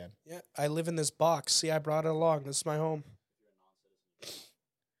 Anybody can. Yeah. I live in this box. See, I brought it along. This is my home.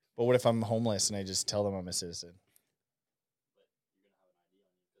 But what if I'm homeless and I just tell them I'm a citizen?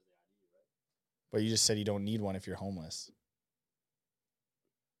 But you just said you don't need one if you're homeless.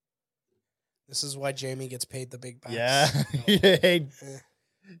 This is why Jamie gets paid the big bucks. Yeah. Hey.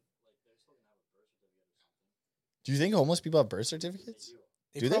 Do you think homeless people have birth certificates?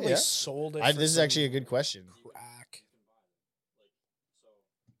 They probably sold it. This is actually a good question. Crack.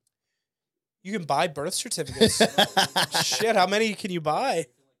 You can buy birth certificates. Shit, how many can you buy?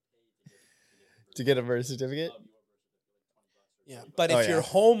 To get a birth certificate? Yeah, but if you're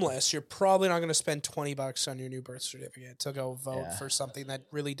homeless, you're probably not going to spend $20 on your new birth certificate to go vote for something that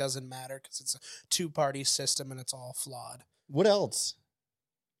really doesn't matter because it's a two-party system and it's all flawed. What else?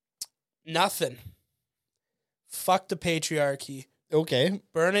 Nothing. Fuck the patriarchy. Okay.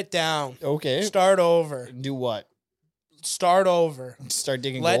 Burn it down. Okay. Start over. Do what? Start over. Start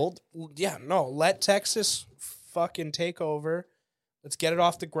digging gold? Yeah, no. Let Texas fucking take over. Let's get it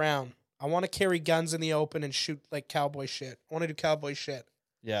off the ground. I want to carry guns in the open and shoot like cowboy shit. I want to do cowboy shit.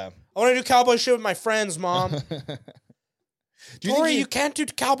 Yeah. I want to do cowboy shit with my friends, Mom. Tori, you can't do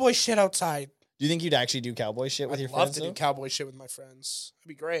cowboy shit outside. Do you think you'd actually do cowboy shit with your friends? I'd love to do cowboy shit with my friends. It'd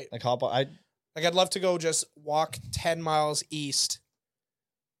be great. Like I'd love to go just walk 10 miles east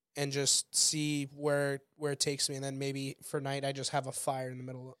and just see where it takes me. And then maybe for night, I just have a fire in the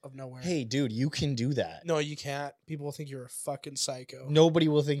middle of nowhere. Hey, dude, you can do that. No, you can't. People will think you're a fucking psycho. Nobody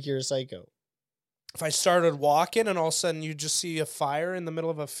will think you're a psycho. If I started walking and all of a sudden you just see a fire in the middle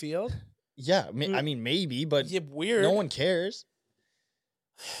of a field. Yeah. I mean, maybe, but weird. No one cares.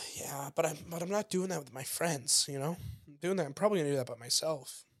 Yeah, but I'm not doing that with my friends, you know? I'm probably going to do that by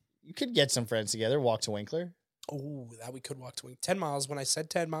myself. You could get some friends together, walk to Winkler. Oh, that we could walk to 10 miles. When I said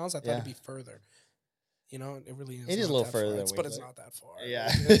 10 miles, I thought it'd be further. You know, it really is. It is a little further than but it's not that far.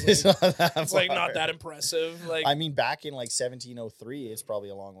 Yeah. It's not that far. It's like not that impressive. Like, I mean, back in like 1703, it's probably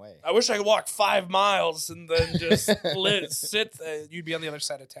a long way. I wish I could walk 5 miles and then just sit. You'd be on the other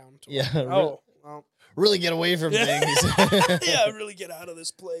side of town. Well. Really get away from things. Yeah, really get out of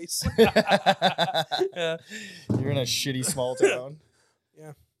this place. Yeah. You're in a shitty small town.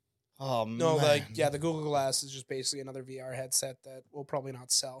 Yeah. Oh, man. No, the Google Glass is just basically another VR headset that will probably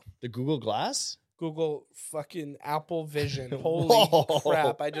not sell. The Google Glass? Google fucking Apple Vision. Holy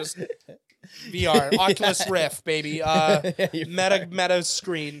crap. VR. Oculus Rift, baby. Meta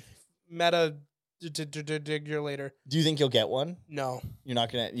screen. Meta digulator. Do you think you'll get one? No. You're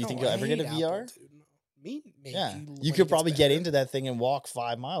not going to... You think you'll ever get a VR? Apple, maybe. Yeah. You could probably get into that thing and walk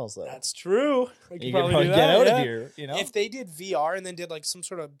 5 miles, though. That's true. You could probably get out of here, you know? If they did VR and then did like some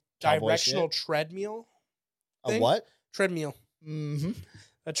sort of Cowboy directional shit. treadmill. A what? Treadmill. Mm-hmm.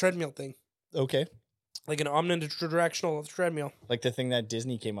 A treadmill thing. Okay. Like an omnidirectional treadmill. Like the thing that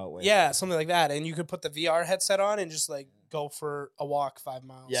Disney came out with. Yeah, something like that. And you could put the VR headset on and just like go for a walk 5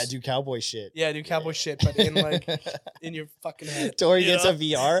 miles. Yeah, do cowboy shit. Yeah, do cowboy shit, but in like in your fucking head. Tori gets a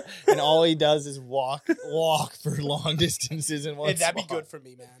VR and all he does is walk for long distances in one Hey, that'd spot. be good for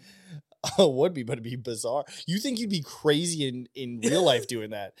me, man. Oh, it would be, but it'd be bizarre. You think you'd be crazy in real life doing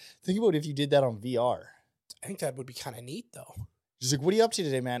that. Think about if you did that on VR. I think that would be kind of neat, though. Just like, what are you up to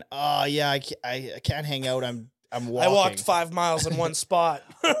today, man? Oh, yeah, I can't hang out. I'm walking. I walked 5 miles in one spot.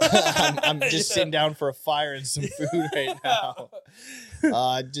 I'm just sitting down for a fire and some food right now.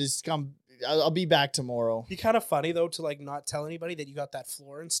 Just come. I'll be back tomorrow. Be kind of funny, though, to like not tell anybody that you got that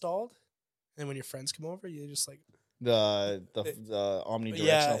floor installed. And when your friends come over, you just like... The omnidirectional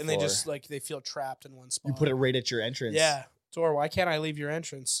yeah, and floor. they just like they feel trapped in one spot. You put it right at your entrance. Yeah. Tor, why can't I leave your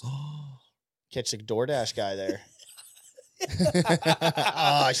entrance? catch the DoorDash guy there.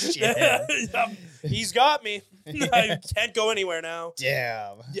 Oh, shit. He's got me. I can't go anywhere now.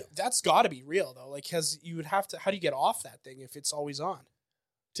 Damn. Yeah, that's got to be real, though. Like, because you would have to... How do you get off that thing if it's always on?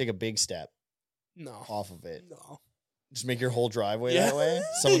 Take a big step No. off of it. No. Just make your whole driveway that way.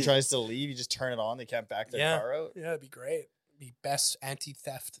 Someone tries to leave, you just turn it on. They can't back their car out. Yeah, it'd be great. It'd be best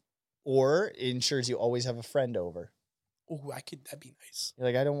anti-theft. Or it ensures you always have a friend over. Oh, that'd be nice. You're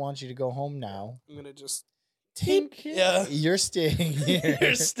like, I don't want you to go home now. I'm going to just... Yeah. You're staying here.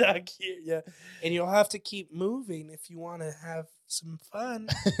 You're stuck here. Yeah. And you'll have to keep moving if you want to have some fun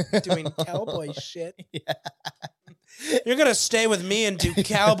doing cowboy shit. Yeah. You're going to stay with me and do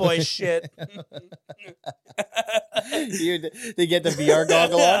cowboy shit. They get the VR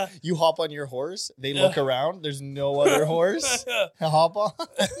goggle on. You hop on your horse. They look around. There's no other horse. Hop on.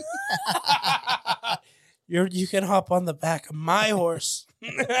 You can hop on the back of my horse.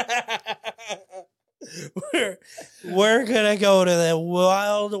 We're gonna go to the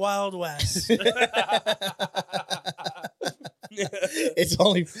wild, wild west. It's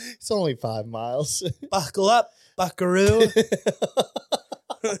only 5 miles. Buckle up, buckaroo.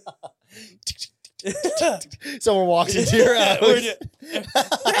 So we're walking to your house. We're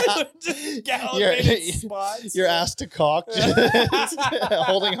just galloping spots. Your ass to cock,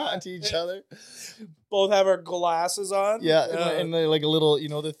 holding on to each other. Both have our glasses on. Yeah, and they're like a little,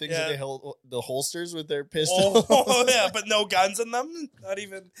 the things that they hold, the holsters with their pistols. Oh, yeah, but no guns in them. Not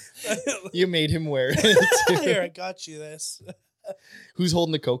even. You made him wear it. Here, I got you this. Who's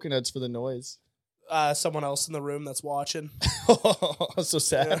holding the coconuts for the noise? Someone else in the room that's watching. So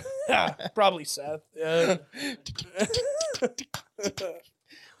sad. Yeah, probably Seth. Yeah.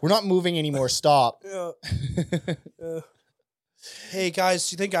 We're not moving anymore. Stop. Yeah. Hey guys,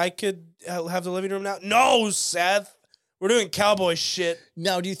 do you think I could have the living room now? No, Seth. We're doing cowboy shit.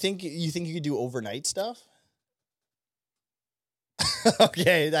 Now, do you think you could do overnight stuff?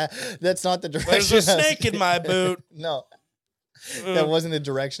 Okay, that's not the direction. There's a snake in my boot. No. That wasn't the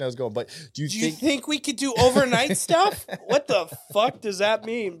direction I was going. But do you think we could do overnight stuff? What the fuck does that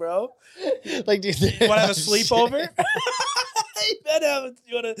mean, bro? Like, do you think you want to have a sleepover?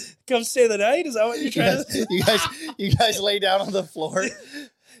 You want to come stay the night? Is that what you're trying to? You guys lay down on the floor,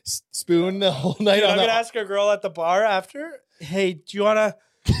 spoon the whole night. I'm gonna ask a girl at the bar after. Hey, do you want to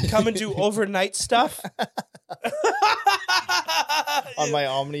come and do overnight stuff on my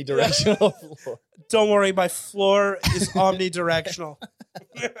omnidirectional floor? Don't worry, my floor is omnidirectional.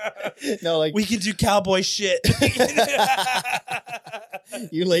 No, like we can do cowboy shit.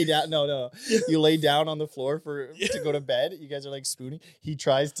 You lay down. No. You lay down on the floor to go to bed. You guys are like spooning. He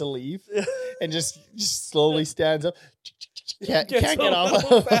tries to leave and just slowly stands up. Can't get off.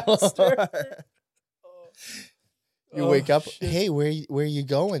 You wake up. Shit. Hey, where are you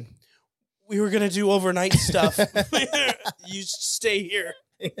going? We were gonna do overnight stuff. You stay here.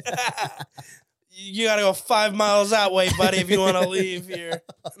 You gotta go 5 miles that way, buddy, if you want to leave here.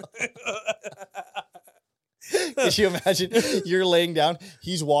 Could you imagine you're laying down,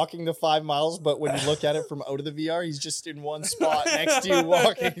 he's walking the 5 miles, but when you look at it from out of the VR, he's just in one spot next to you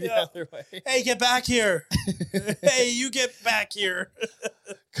walking the other way. Hey, get back here. Hey, you get back here.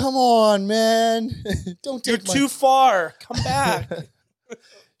 Come on, man. Don't take You're too far. Come back.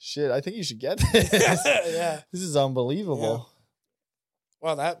 Shit, I think you should get this. Yeah. This is unbelievable. Yeah.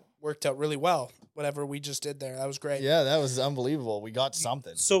 Well, that worked out really well. Whatever we just did there. That was great. Yeah, that was unbelievable. We got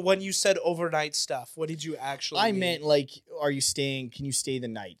something. So when you said overnight stuff, what did you actually mean? meant like, can you stay the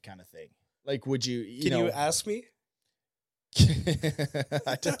night kind of thing? Like, would you, Can you ask me?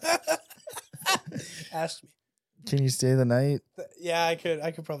 Ask me. Can you stay the night? Yeah, I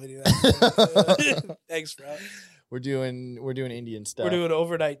could probably do that. Thanks, bro. We're doing Indian stuff. We're doing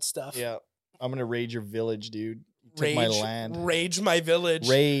overnight stuff. Yeah. I'm going to raid your village, dude. Rage my land. Rage my village.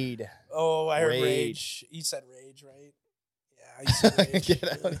 Raid. Oh, I heard rage. You said rage, right? Yeah, you said rage.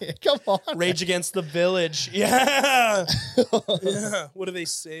 Get out here. Come on. Rage Against the Village. Yeah. Yeah. What do they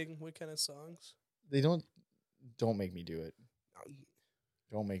sing? What kind of songs? They don't make me do it.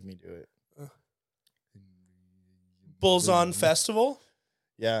 Don't make me do it. Bulls on Festival?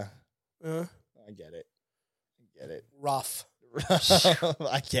 Yeah. I get it. Rough.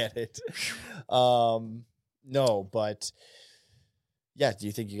 I get it. No, but yeah, do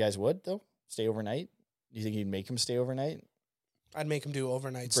you think you guys would though? Stay overnight? Do you think you'd make him stay overnight? I'd make him do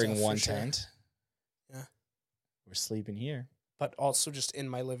overnight Bring stuff. one for tent. Sure. Yeah. We're sleeping here. But also just in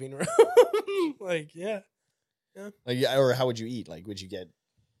my living room. Like, yeah. Like, or how would you eat? Like, would you get?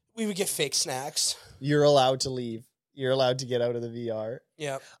 We would get fake snacks. You're allowed to leave. You're allowed to get out of the VR.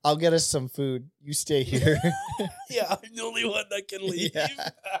 Yeah. I'll get us some food. You stay here. Yeah, I'm the only one that can leave. Yeah.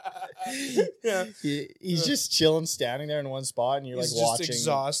 Yeah. He's just chilling, standing there in one spot, and you're He's like just watching.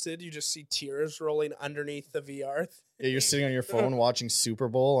 exhausted. You just see tears rolling underneath the VR. Yeah, you're sitting on your phone watching Super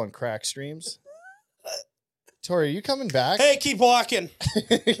Bowl on crack streams. Tori, are you coming back? Hey, keep walking.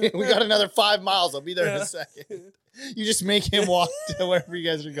 We got another 5 miles. I'll be there in Yeah. a second. You just make him walk to wherever you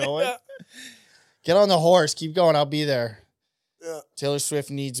guys are going. Yeah. Get on the horse. Keep going. I'll be there. Yeah. Taylor Swift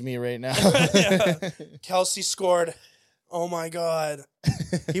needs me right now. Yeah. Kelsey scored. Oh my God.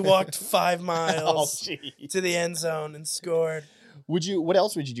 He walked 5 miles jeez. to the end zone and scored. What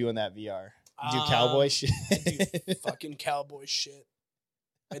else would you do in that VR? Do cowboy shit? I'd do fucking cowboy shit.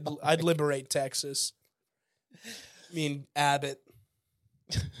 I'd liberate Texas. I mean, Abbott.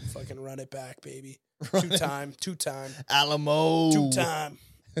 Fucking run it back, baby. Two-time. Alamo. Two-time.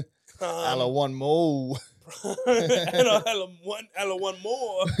 Ala one more. Ella one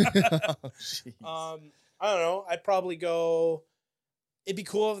more. Oh, jeez. I don't know. I'd probably go. It'd be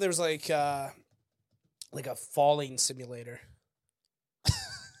cool if there was like a falling simulator.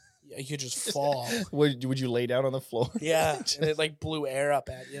 Yeah, you could just fall. Would you lay down on the floor? Yeah, and it like blew air up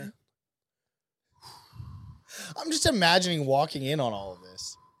at you. I'm just imagining walking in on all of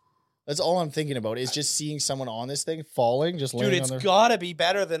this. That's all I'm thinking about is just seeing someone on this thing falling, just Dude, laying it's on their... gotta be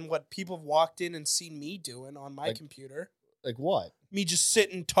better than what people have walked in and seen me doing on my computer. Like what? Me just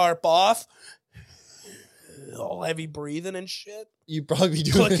sitting tarp off, all heavy breathing and shit, You'd probably be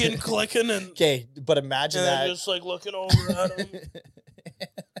doing... clicking, and Okay, but imagine that... just like looking over at him.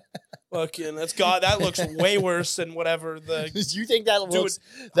 Fucking, that looks way worse than whatever the... Do you think that looks...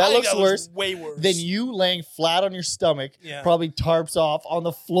 I that think looks worse way worse than you laying flat on your stomach, Yeah. probably tarps off on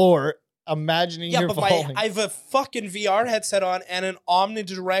the floor, imagining Yeah, you're but falling. I have a fucking VR headset on and an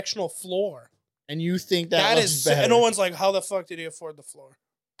omnidirectional floor. And you think that That looks is, better. and no one's like, how the fuck did he afford the floor?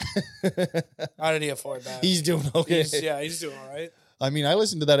 How did he afford that? He's doing okay. He's doing all right. I mean, I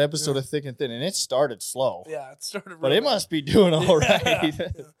listened to that episode of Thick and Thin, and it started slow. Yeah, it started. But real it bad. must be doing all right. Yeah.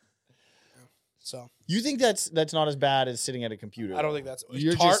 So You think that's not as bad as sitting at a computer? I don't though? think that's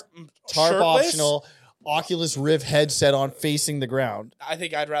You're tarp, just tarp shirtless? optional, Oculus Rift headset on, facing the ground, I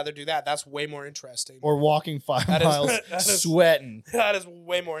think I'd rather do that. That's way more interesting. or walking 5 That is- miles that is- sweating. That is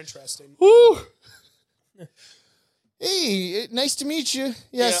way more interesting. Woo! Hey, nice to meet you.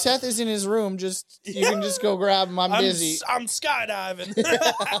 Yeah, Yeah. Seth is in his room. You can just go grab him. I'm busy. I'm skydiving.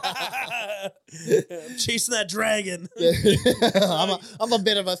 I'm chasing that dragon. I'm a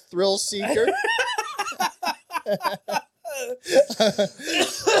bit of a thrill seeker.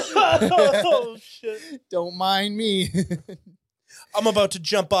 Oh shit! Don't mind me. I'm about to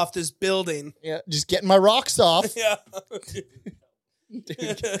jump off this building. Yeah, just getting my rocks off. Yeah.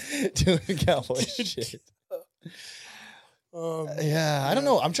 Doing cowboy shit. Yeah, I don't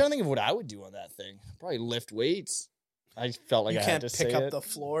know. I'm trying to think of what I would do on that thing. Probably lift weights. I felt like You I can't had to pick say up it. the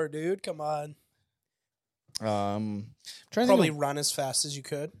floor, dude. Come on. Trying to Probably think of, run as fast as you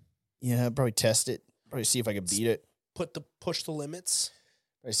could. yeah, probably test it. Probably see if I could beat it. Push the limits.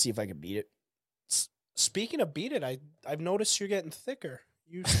 Probably see if I could beat it. Speaking of beat it, I've noticed you're getting thicker.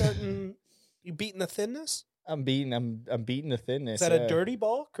 You beating the thinness? I'm beating the thinness. Is that yeah. a dirty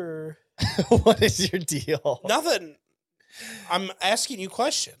bulk or What is your deal? nothing? I'm asking you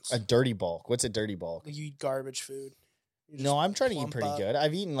questions. A dirty bulk. What's a dirty bulk? You eat garbage food. You just No, I'm trying to eat plump pretty up. good.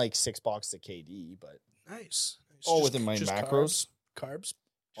 I've eaten like 6 boxes of KD, but Nice. all Just- within my just macros. Carbs.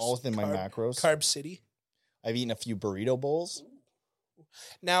 All Just within my macros. Carb city. I've eaten a few burrito bowls.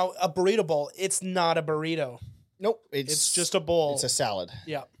 Now a burrito bowl. It's not a burrito. Nope, It's just a bowl. It's a salad.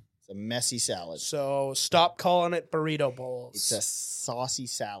 Yeah. It's a messy salad. So stop calling it burrito bowls. It's a saucy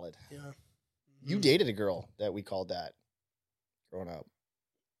salad. Yeah. You Mhm. dated a girl that we called that growing up.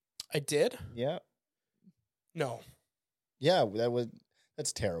 I did? Yeah. No. Yeah,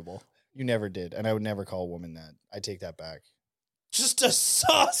 that's terrible. You never did, and I would never call a woman that. I take that back. Just a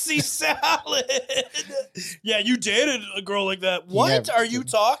saucy salad. Yeah, you dated a girl like that. What never are you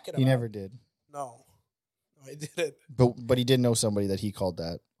did. talking about? He never did. No, I didn't. But he did know somebody that he called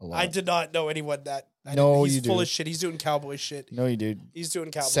that a lot. I did not know anyone that. No, he's you full do. of shit. He's doing cowboy shit. No, you did. He's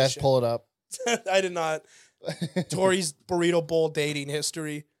doing cowboy Seth, shit. pull it up. I did not. Tori's burrito bowl dating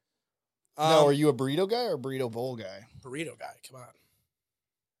history. No, are you a burrito guy or a burrito bowl guy? Burrito guy? Come on.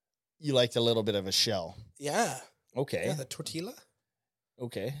 You liked a little bit of a shell. Yeah. Okay. Yeah, the tortilla.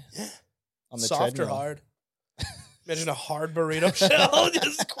 Okay. Yeah. On the Soft or treadmill. hard? Imagine a hard burrito shell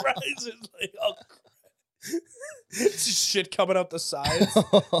just cries. It's like, oh, crap. It's just shit coming out the sides.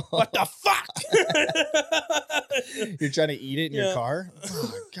 What the fuck? You're trying to eat it in your Yeah. car?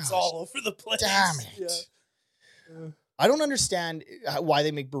 Oh, gosh. It's all over the place. Damn it. Yeah. I don't understand why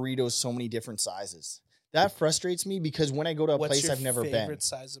they make burritos so many different sizes. That frustrates me because when I go to a place I've never been. Favorite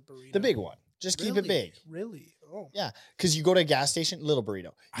size of burrito? The big one. Just keep it big. Really? Oh. Yeah, because you go to a gas station, little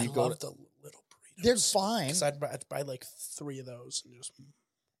burrito. I love the little burritos. They're fine. Because I'd buy like 3 of those and just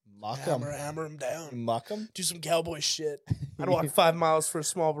muck them. Hammer them down. Muck them? Do some cowboy shit. I'd walk 5 miles for a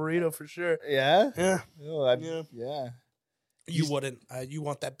small burrito for sure. Yeah? Yeah. Oh, yeah. You wouldn't. You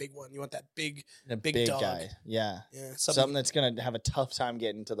want that big one. You want that big dog. Guy. Yeah. Yeah. Something that's going to have a tough time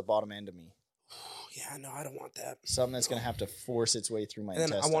getting to the bottom end of me. Yeah, no, I don't want that. Something that's going to have to force its way through my and then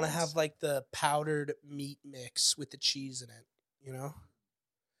intestines. I want to have like the powdered meat mix with the cheese in it, you know?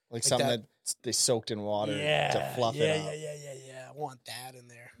 Like something that they soaked in water to fluff it up. Yeah. I want that in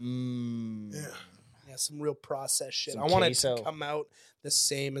there. Mm. Yeah, some real processed shit. Some I want queso. it to come out the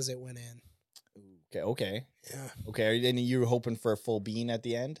same as it went in. Okay. Yeah. Okay, and you were hoping for a full bean at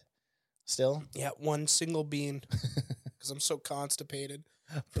the end still? Yeah, one single bean because I'm so constipated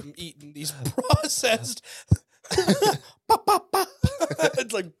from eating these processed.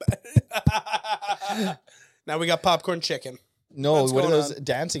 It's like now we got popcorn chicken. No, What's what are going those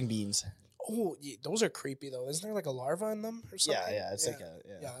dancing beans? Oh, yeah, those are creepy though. Isn't there like a larva in them or something? Yeah, it's like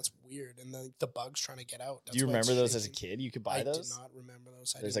yeah, that's weird. And the bugs trying to get out. Do you remember those as a kid? You could buy those. I do not remember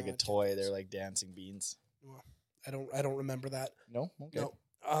those. There's like a toy. They're like dancing beans. Well, I don't remember that. No. Okay. No.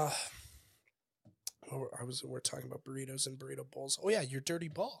 We're talking about burritos and burrito bowls. Oh yeah, your dirty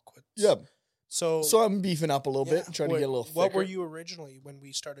bulk. Yeah. So I'm beefing up a little bit, trying to get a little thicker. What were you originally when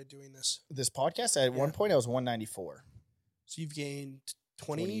we started doing this? This podcast, at one point I was 194. So you've gained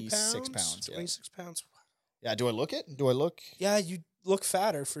 26 pounds. 26 pounds. Yeah, do I look it? Do I look? Yeah, you look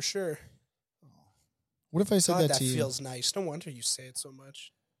fatter for sure. What if I said that to you? That feels nice. No wonder you say it so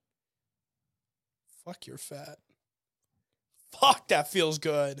much. Fuck, you're fat. Fuck, that feels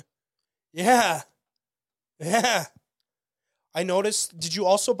good. Yeah. Yeah. I noticed. Did you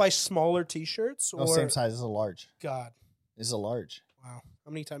also buy smaller t-shirts? No, same size. This is a large. God. This is a large. Wow.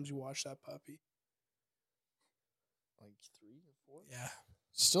 How many times you wash that puppy? Like 3 or 4? Yeah.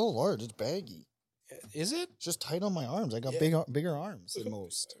 Still a large. It's baggy. Is it? It's just tight on my arms. I got bigger arms than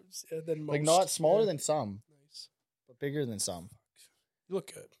most. Like not smaller than some, but bigger than some. You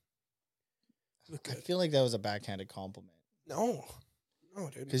look good. I feel like that was a backhanded compliment. No,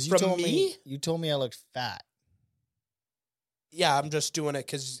 dude. Because you told me I looked fat. Yeah, I'm just doing it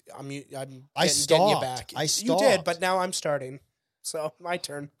because I'm getting you back. I stopped. You did, but now I'm starting. So my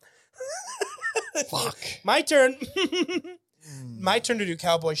turn. Fuck. My turn. My turn to do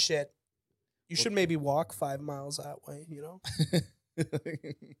cowboy shit. You should maybe walk 5 miles that way, you know? get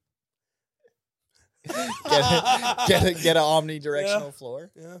an omnidirectional floor.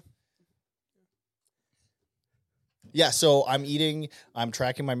 Yeah. Yeah, so I'm eating, I'm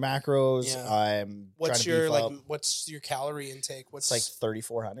tracking my macros, I'm what's trying to beef up. What's your calorie intake? It's like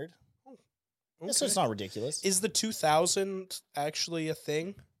 3,400. Oh, okay. So it's not ridiculous. Is the 2,000 actually a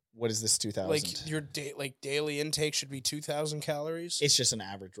thing? What is this 2,000? Like your daily intake should be 2,000 calories? It's just an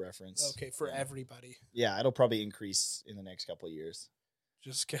average reference. Okay, for everybody. Yeah, it'll probably increase in the next couple of years.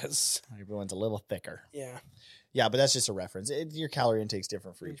 Just because everyone's a little thicker. Yeah. Yeah, but that's just a reference. Your calorie intake's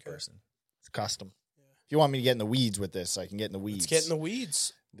different for each person. It's custom. If you want me to get in the weeds with this, I can get in the weeds. Let's get in the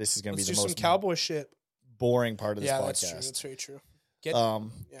weeds. This is going to be the most some cowboy shit. Boring part of this podcast. Yeah, that's true. That's very true.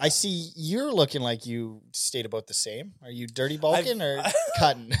 I see you're looking like you stayed about the same. Are you dirty bulking or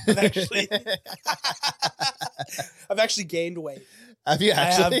cutting? I've actually gained weight. Have you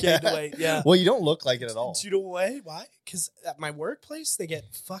actually? I have gained weight, yeah. Well, you don't look like it at all. Do you know why? Why? Because at my workplace, they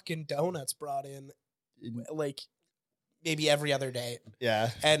get fucking donuts brought in like maybe every other day.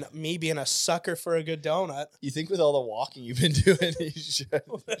 Yeah. And me being a sucker for a good donut. You think with all the walking you've been doing, you should.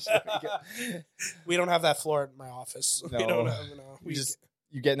 We don't have that floor in my office. No. We don't have,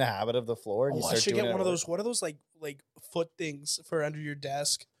 you get in the habit of the floor and you start I should doing get one of those. What are those like foot things for under your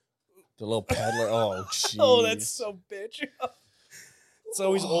desk? The little peddler. Oh, jeez. Oh, that's so bitch. It's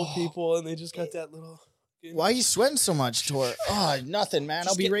always old people and they just got that little. Why are you sweating so much, Tor? Oh, nothing, man.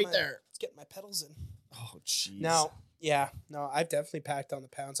 I'll be right there. Let's get my pedals in. Oh, jeez. Now, I've definitely packed on the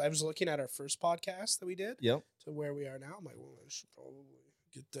pounds. I was looking at our first podcast that we did. Yep. To where we are now. I'm like, well, I should probably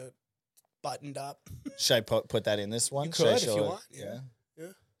get that buttoned up. Should I put that in this one? You could if you want. Yeah.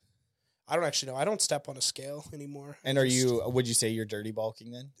 I don't actually know. I don't step on a scale anymore. And would you say you're dirty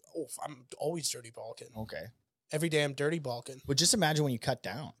bulking then? Oh, I'm always dirty bulking. Okay. Every day I'm dirty bulking. But just imagine when you cut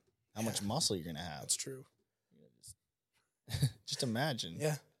down, how much muscle you're going to have. That's true. Just imagine.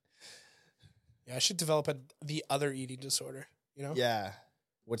 Yeah. Yeah, I should develop the other eating disorder, you know? Yeah.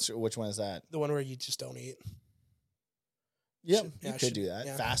 Which one is that? The one where you just don't eat. Yep. You could do that.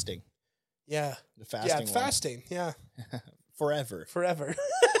 Yeah. Fasting. Yeah. The fasting one. Fasting. Yeah. Forever.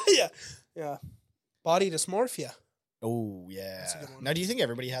 Yeah. Yeah. Body dysmorphia. Oh, yeah. That's a good one. Now, do you think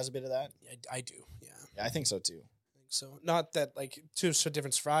everybody has a bit of that? I do. Yeah. Yeah, I think so too. So not that like two so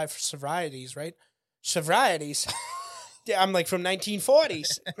different varieties, right? Varieties. Yeah, I'm like from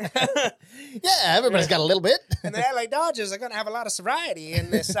 1940s. Yeah, everybody's got a little bit. And the LA Dodgers are going to have a lot of sobriety in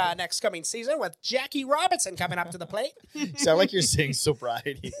this next coming season with Jackie Robinson coming up to the plate. Sound like you're saying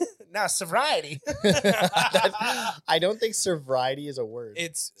sobriety. No, sobriety. I don't think sobriety is a word.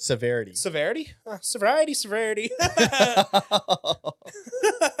 It's severity. Severity? Severity.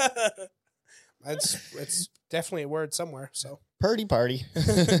 It's definitely a word somewhere. So Purdy party.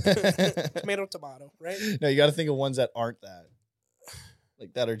 tomato, right? No, you got to think of ones that aren't that.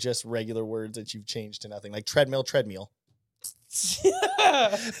 Like that are just regular words that you've changed to nothing. Like treadmill.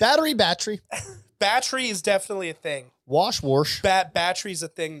 Battery. Battery is definitely a thing. Wash. Battery's a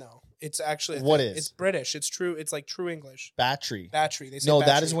thing, though. It's actually a What thing. is? It's British. It's true. It's like true English. Battery. Battery. They say No,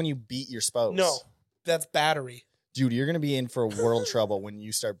 battery. that is when you beat your spouse. No, that's battery. Dude, you're going to be in for world trouble when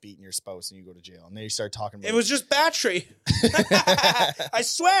you start beating your spouse and you go to jail. And then you start talking about It was just battery. I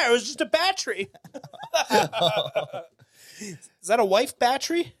swear, it was just a battery. Is that a wife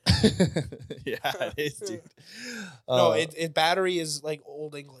battery? Yeah, it is, dude. No, battery is like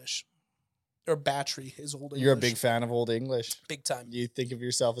Old English. Or battery is Old English. You're a big fan of Old English. Big time. You think of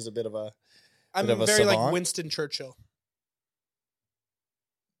yourself as a bit of a... I'm bit of a very like savant? Winston Churchill.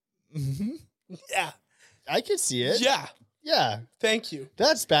 Mm-hmm. Yeah. I could see it. Yeah. Yeah. Thank you.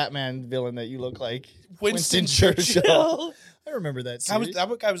 That's Batman villain that you look like. Winston Churchill. I remember that series.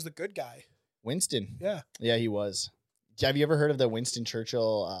 That guy was the good guy. Winston. Yeah. Yeah, he was. Have you ever heard of the Winston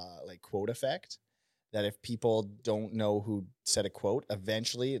Churchill like quote effect? That if people don't know who said a quote,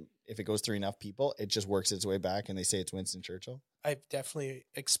 eventually, if it goes through enough people, it just works its way back and they say it's Winston Churchill. I've definitely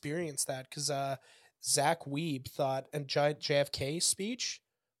experienced that because Zach Weeb thought a JFK speech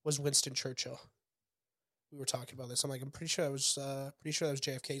was Winston Churchill. We were talking about this. I'm like, I'm pretty sure that was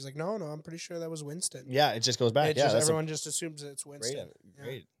JFK. He's like, no, I'm pretty sure that was Winston. Yeah, it just goes back. Everyone just assumes it's Winston.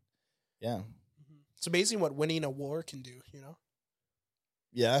 Great. Yeah. It's amazing what winning a war can do, you know?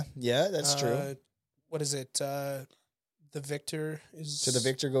 Yeah, that's true. What is it? The victor is... To the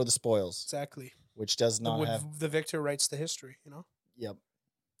victor go the spoils. Exactly. Which does not have... The victor writes the history, you know? Yep.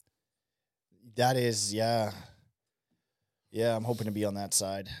 That is, yeah. Yeah, I'm hoping to be on that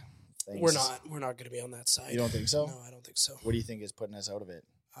side. Thanks. We're not going to be on that side. You don't think so? No, I don't think so. What do you think is putting us out of it?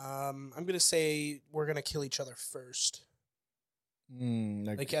 I'm going to say we're going to kill each other first.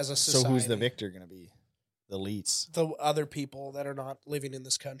 Like as a society. So who's the victor going to be? The elites. The other people that are not living in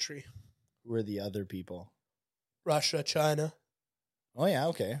this country. Who are the other people? Russia, China. Oh, yeah,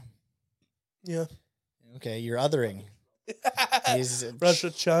 okay. Yeah. Okay, you're othering.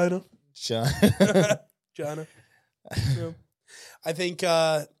 Russia, China. China. Yeah. I think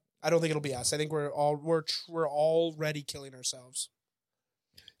I don't think it'll be us. I think we're already killing ourselves.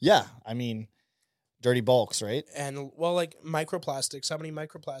 Yeah, I mean, dirty bulks, right? And well, like microplastics. How many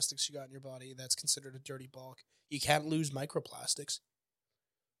microplastics you got in your body? That's considered a dirty bulk. You can't lose microplastics.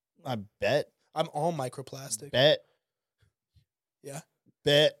 I bet. I'm all microplastic. Bet. Yeah.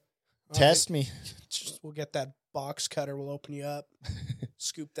 Bet. All Test right. me. We'll get that box cutter. We'll open you up.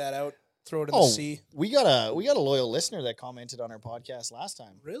 Scoop that out. Throw it in the sea. We got a loyal listener that commented on our podcast last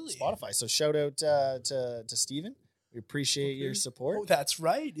time. Really? Spotify. So shout out to Steven. We appreciate your support. Oh, that's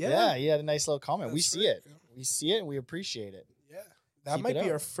right. Yeah. Yeah, he had a nice little comment. We That's see right. it. We see it and we appreciate it. Yeah. That Keep might it be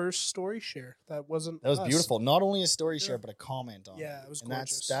up. our first story share. That wasn't That was us. beautiful. Not only a story Yeah. share, but a comment on it. Yeah, it was and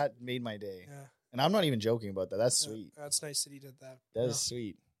gorgeous. that made my day. Yeah. And I'm not even joking about that. That's Yeah, sweet. that's nice that he did that. That is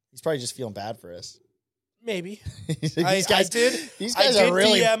sweet. He's probably just feeling bad for us. Maybe. These I guys did are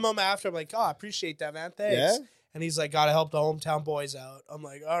really DM him after. I'm like, oh, I appreciate that, man. Thanks. Yeah? And he's like, gotta help the hometown boys out. I'm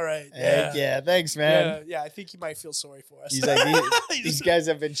like, all right. Heck yeah, thanks, man. Yeah, I think he might feel sorry for us. He's like, these guys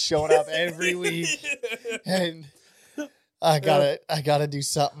have been showing up every week, and I gotta do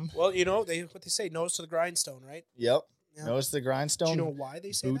something. Well, you know what they say, nose to the grindstone, right? Yep. Yeah. Nose to the grindstone. Do you know why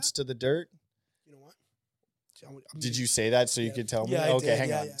they say boots that? to the dirt. You know what? Did you say that so you Yeah. could tell me? Yeah, I Okay, did. hang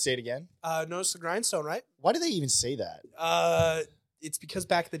Yeah, on. yeah. Say it again. Nose to the grindstone, right? Why do they even say that? It's because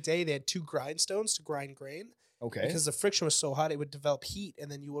back in the day they had two grindstones to grind grain. Okay. Because the friction was so hot, it would develop heat,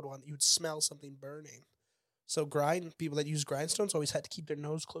 and then you would smell something burning. So people that use grindstones always had to keep their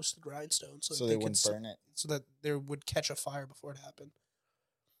nose close to the grindstone, so they wouldn't burn it. so that they would catch a fire before it happened.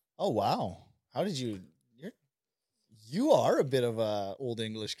 Oh wow! How did you? You are a bit of a old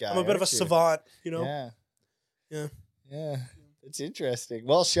English guy. I'm a bit of a aren't you? savant, you know. Yeah. It's interesting.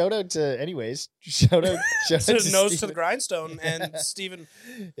 Well, shout out to shout out So to nose to Steven. the grindstone, and Steven,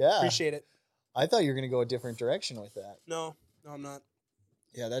 Yeah. appreciate it. I thought you were gonna go a different direction with that. No, I'm not.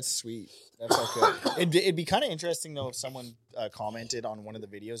 Yeah, that's sweet. That's all good. It'd be kind of interesting though if someone commented on one of the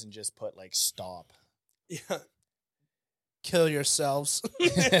videos and just put like "stop." Yeah. Kill yourselves.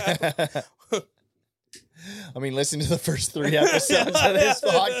 I mean, listen to the first 3 episodes of this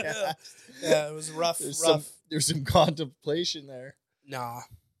podcast. Yeah, it was rough. There's some contemplation there. Nah,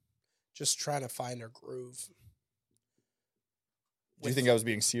 just trying to find our groove. Do you think I was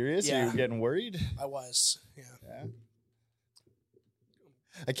being serious? Yeah. Or you were getting worried? I was. Yeah.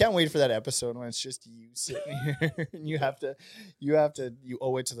 I can't wait for that episode when it's just you sitting here and you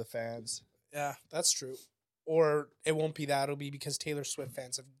owe it to the fans. Yeah, that's true. Or it won't be that. It'll be because Taylor Swift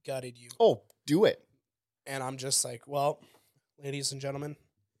fans have gutted you. Oh, do it. And I'm just like, well, ladies and gentlemen,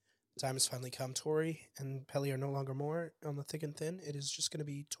 the time has finally come. Tori and Pelly are no longer more on the thick and thin. It is just going to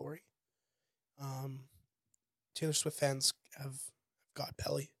be Tori. Taylor Swift fans have got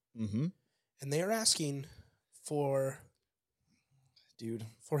Pelly. Mm-hmm. And they are asking for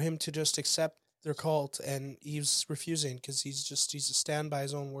him to just accept their cult. And he's refusing because he's a stand by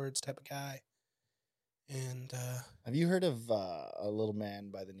his own words type of guy. And have you heard of a little man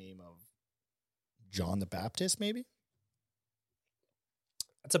by the name of John the Baptist, maybe?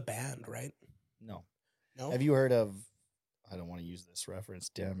 That's a band, right? No. No. Have you heard of, I don't want to use this reference,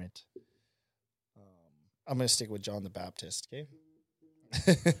 damn it. I'm going to stick with John the Baptist, okay?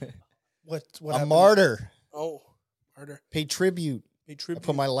 What a happened? martyr. Oh, martyr. Pay tribute. I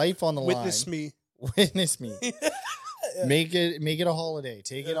put my life on the Witness line. me. Witness me. Yeah. Make it a holiday.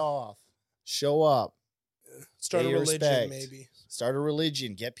 Take it off. Show up. Start Pay a religion, respect. maybe. Start a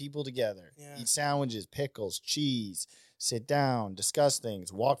religion. Get people together. Yeah. Eat sandwiches, pickles, cheese. Sit down. Discuss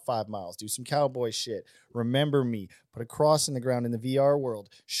things. Walk 5 miles. Do some cowboy shit. Remember me. Put a cross in the ground in the VR world.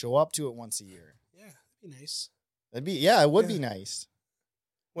 Show up to it once a year. Yeah, that'd be nice. It would be nice.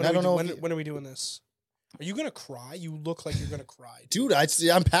 When I don't know. When are we doing this? Are you gonna cry? You look like you're gonna cry, Dude,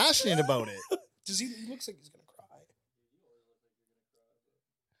 I'm passionate about it. Does he looks like he's gonna cry.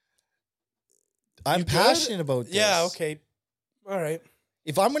 I'm passionate about this. Yeah. Okay. All right.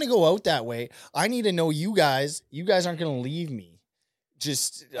 If I'm going to go out that way, I need to know you guys. You guys aren't going to leave me.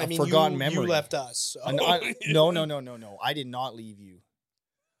 Just a forgotten memory. You left us. So. No. I did not leave you.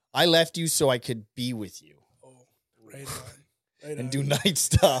 I left you so I could be with you. Oh, right on. Right and on. do night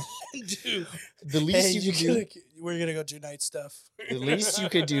stuff. Dude, the least you could do. We're gonna go do night stuff. The least you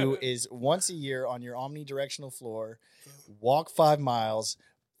could do is once a year on your omnidirectional floor, walk 5 miles,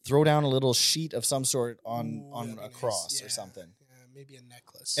 throw down a little sheet of some sort on a cross or something. Yeah, maybe a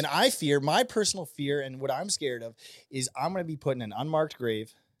necklace. And my personal fear, and what I'm scared of, is I'm going to be put in an unmarked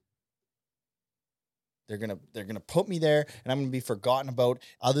grave. They're gonna put me there, and I'm gonna be forgotten about,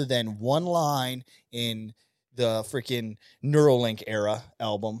 other than one line in the freaking Neuralink era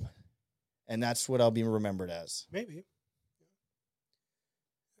album, and that's what I'll be remembered as. Maybe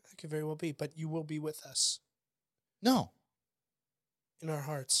that could very well be, but you will be with us. No, in our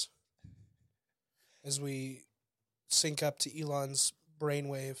hearts, as we sync up to Elon's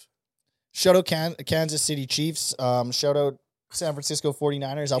brainwave. Shout out Kansas City Chiefs. Shout out San Francisco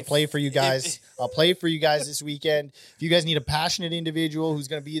 49ers. I'll play for you guys. I'll play for you guys this weekend. If you guys need a passionate individual who's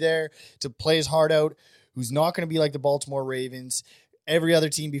going to be there to play his heart out, who's not going to be like the Baltimore Ravens, every other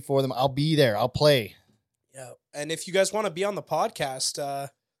team before them, I'll be there. I'll play. Yeah. And if you guys want to be on the podcast, the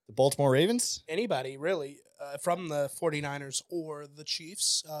Baltimore Ravens, anybody really from the 49ers or the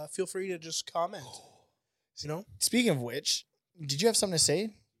Chiefs, feel free to just comment. You know? Speaking of which, did you have something to say?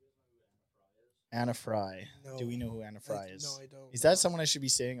 Anna Fry. No. Do we know who Anna Fry is? No, I don't. Is that someone I should be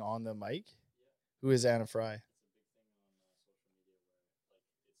saying on the mic? Who is Anna Fry?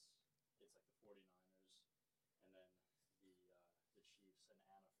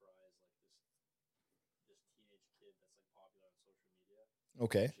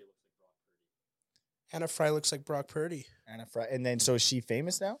 Okay. Anna Fry looks like Brock Purdy. Anna Fry. And then, so is she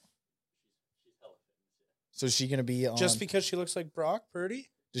famous now? So is she going to be on... Just because she looks like Brock Purdy?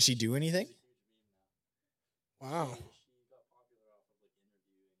 Does she do anything? Wow.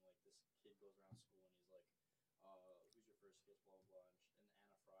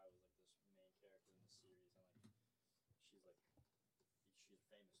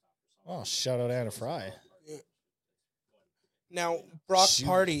 Oh, shout out Anna Fry. Now, Brock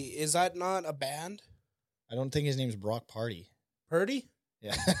Party, is that not a band? I don't think his name's Brock Party. Purdy?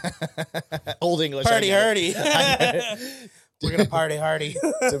 Yeah. Old English. Party hardy. We're going to party hardy.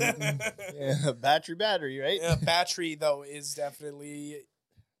 Yeah, battery, right? Yeah, battery, though, is definitely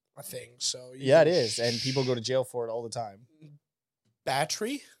a thing. So yeah, it is. And people go to jail for it all the time.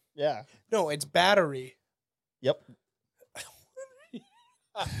 Battery? Yeah. No, it's battery. Yep.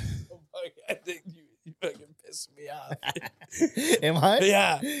 I think you fucking piss me off. Am I?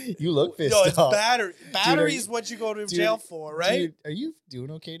 Yeah. You look pissed No, it's off. battery. Battery is you- what you go to dude, jail for, right? Dude, are you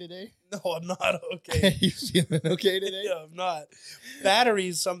doing okay today? No, I'm not Are okay. you feeling okay today? Yeah, I'm not. Battery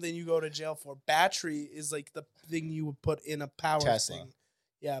is something you go to jail for. Battery is like the thing you would put in a power Tesla. thing.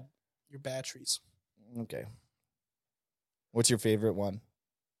 Yeah, your batteries. Okay. What's your favorite one?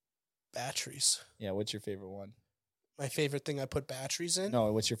 Batteries. Yeah, what's your favorite one? My favorite thing I put batteries in?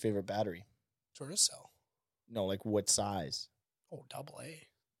 No, what's your favorite battery? Duracell. No, like what size? Oh, AA.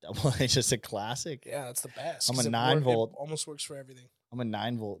 Double A, just a classic. Yeah, that's the best. I'm a 'cause 9-volt. It almost works for everything. I'm a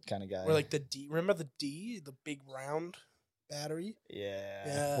 9-volt kind of guy. Or like the D. Remember the D? The big round battery? yeah.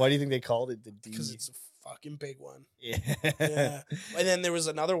 Yeah. Why do you think they called it the D? Because it's a fucking big one. yeah. Yeah. And then there was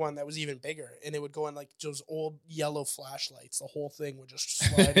another one that was even bigger, and it would go in like those old yellow flashlights. The whole thing would just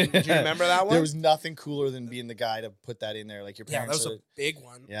slide in. Do you remember that one? There was nothing cooler than being the guy to put that in there. Like your Yeah, that parents. was a big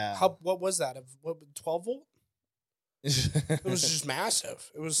one. Yeah. What was that? 12 volt? It was just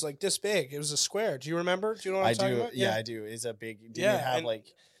massive. It was like this big. It was a square. Do you remember? Do you know what I'm I talking do. about? Yeah, I do. It's a big. Didn't Yeah, it have and- like?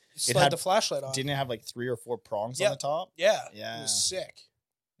 Slide had- the flashlight on. Didn't it have like 3 or 4 prongs Yeah. on the top? Yeah. Yeah. It was sick.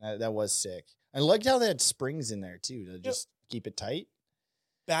 That was sick. I liked how they had springs in there too to just keep it tight.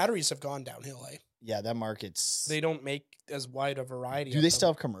 Batteries have gone downhill, eh? Yeah, that market's. They don't make as wide a variety. do of they them. still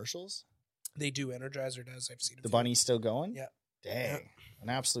have commercials? They do. Energizer does. I've seen The few. bunny's still going? Yeah. Dang. An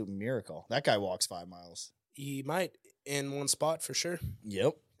absolute miracle. That guy walks 5 miles. He might in one spot for sure.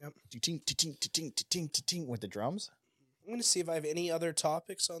 Yep. Yep. Ting, ting, ting, ting, ting, with the drums. I'm gonna see if I have any other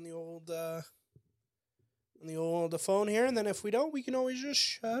topics on the old phone here, and then if we don't, we can always just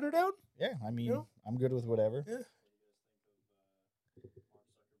shut her down. Yeah, I mean, Yeah. I'm good with whatever. Yeah.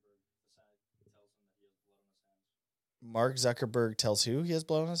 Mark Zuckerberg tells who he has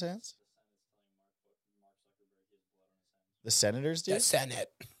blood on his hands? The senators do? The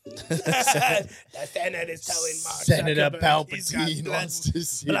Senate. Senate. The Senate is telling Mark Senator Zuckerberg he's got Palpatine blood, wants to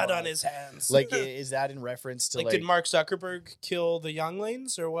see blood Mark. on his hands. Like, is that in reference to like, like did Mark Zuckerberg kill the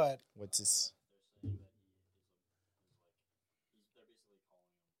younglings or what? what's this?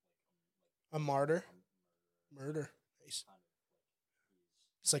 A martyr? Murder. Nice.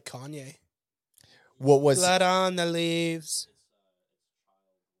 It's like Kanye. What was? Blood on the leaves.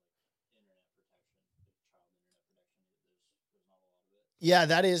 Yeah,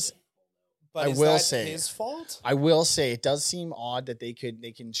 that is. But I is will that say- his fault? I will say it does seem odd that they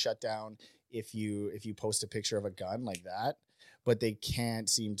can shut down if you post a picture of a gun like that, but they can't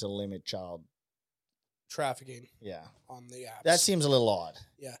seem to limit child. Trafficking Yeah, on the apps. that seems a little odd.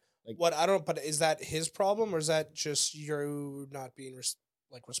 What I don't. But is that his problem, or is that just you not being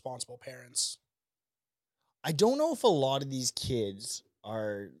responsible parents? I don't know if a lot of these kids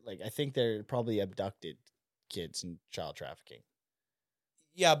are like. I think they're probably abducted kids in child trafficking.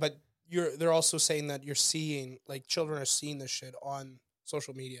 Yeah, but they're also saying that you're seeing like children are seeing this shit on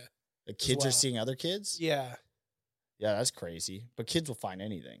social media. The kids are well. seeing other kids. Yeah. Yeah, that's crazy. But kids will find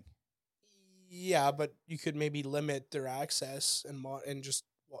anything. Yeah, but you could maybe limit their access and just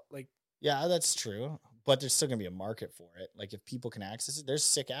like Yeah, that's true. But there's still gonna be a market for it. Like if people can access it, there's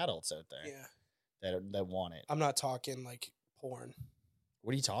sick adults out there that want it. I'm not talking like porn.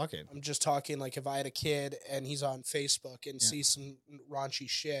 What are you talking? I'm just talking like if I had a kid and he's on Facebook and Yeah. sees some raunchy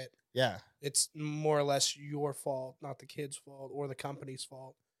shit, Yeah. it's more or less your fault, not the kid's fault or the company's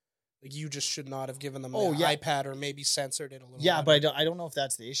fault. Like you just should not have given them an yeah. iPad or maybe censored it a little. Yeah, better. but I don't know if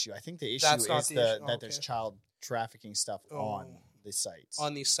that's the issue. I think the issue That's not is the issue. that there's Okay. child trafficking stuff on Oh. the sites.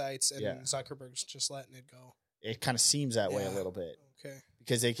 on these sites, and Yeah. Zuckerberg's just letting it go. It kind of seems that way a Yeah. little bit Okay.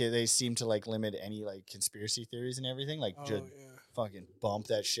 because they seem to like limit any like conspiracy theories and everything. Like Oh just yeah. fucking bump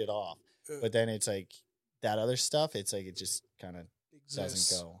that shit off. Uh, But then it's like that other stuff. It's like it just kind of exists.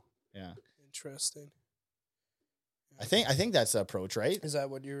 doesn't go. Yeah, Interesting. I think that's the approach, right? Is that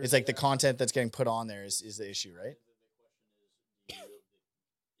what you're? It's like the content that's getting put on there is the issue, right?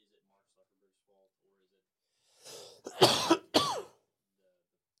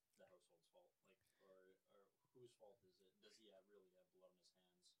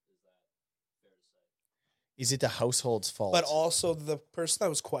 Is it the household's fault? But also, the person that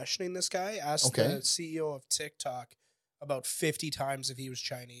was questioning this guy asked Okay. the CEO of TikTok about 50 times if he was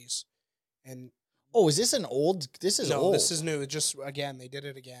Chinese. And oh, is this an old? This is no, old. this is new. It just again, they did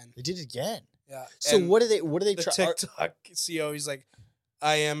it again. They did it again. Yeah. So And what do they the try? TikTok CEO, he's like,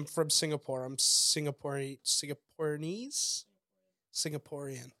 I am from Singapore. I'm Singaporean.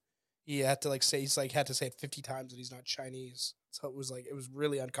 He had to like say had to say it 50 times that he's not Chinese. So it was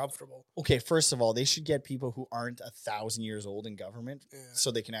really uncomfortable. Okay, first of all, they should get people who aren't 1,000 years old in government, Yeah.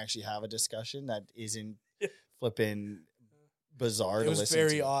 so they can actually have a discussion that isn't flipping bizarre It to was listen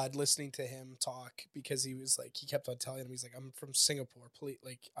very to. odd listening to him talk because he was like, he kept on telling him, he's like, I'm from Singapore. Please,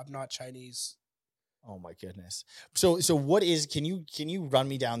 like, I'm not Chinese. Oh my goodness. So what is, can you run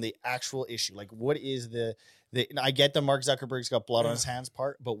me down the actual issue? Like, what is the I get that Mark Zuckerberg's got blood on his hands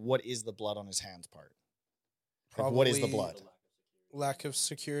part, but what is the blood on his hands part? Like, what is the blood? Lack of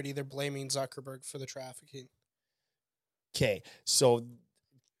security. They're blaming Zuckerberg for the trafficking. Okay, so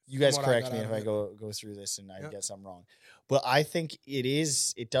you guys From what I correct got me out if of I it. go through this and I Yeah. get something wrong. But I think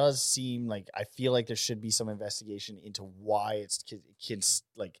it does seem like, I feel like there should be some investigation into why it's kids,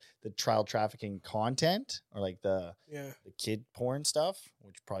 like the child trafficking content or like the Yeah. kid porn stuff,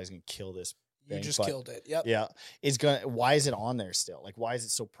 which probably is going to kill this. You Bank, just but- killed it. Yep. Yeah, why is it on there still? Like, why is it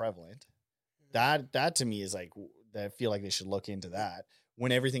so prevalent? That to me is like, I feel like they should look into that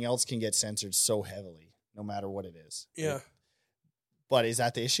when everything else can get censored so heavily, no matter what it is. Yeah. Like, but is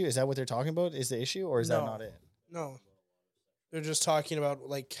that the issue? Is that what they're talking about? Is the issue, or is that No. not it? No. They're just talking about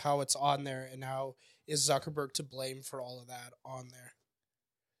like how it's on there and how is Zuckerberg to blame for all of that on there.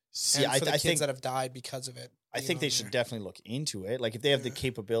 See, And for the I kids think that have died because of it. I being think on they there. should definitely look into it. Like, if they have the Yeah.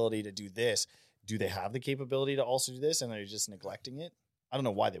 capability to do this, do they have the capability to also do this, and they're just neglecting it? I don't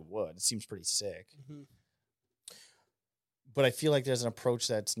know why they would. It seems pretty sick. Mhm. But I feel like there's an approach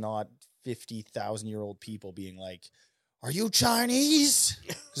that's not 50,000-year-old people being like, "Are you Chinese?"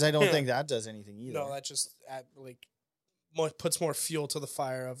 Because I don't think that does anything either. No, that just puts more fuel to the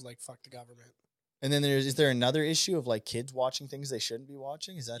fire of like fuck the government. And then is there another issue of like kids watching things they shouldn't be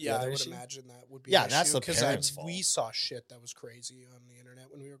watching? Is that the Yeah, other I would issue? imagine that would be Yeah, an that's issue, the 'cause parents' fault. We saw shit that was crazy on the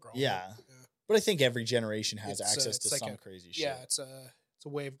internet when we were growing Yeah. up. Yeah. But I think every generation has It's, access it's to like some a- crazy shit. Yeah, it's a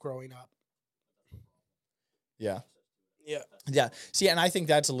way of growing up. Yeah. Yeah. Yeah. See, and I think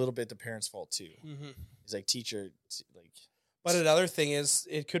that's a little bit the parents' fault too. Mm-hmm. It's like teacher, like, But another thing is,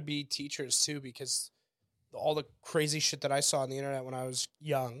 it could be teachers too, because all the crazy shit that I saw on the internet when I was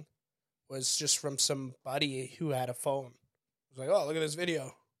young was just from somebody who had a phone. It was like, oh, look at this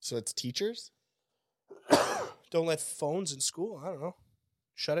video. so it's teachers? Don't let phones in school. I don't know.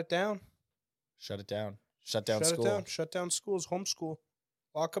 Shut it down. Shut it down. Shut down Shut school. it down. Shut down schools. Homeschool.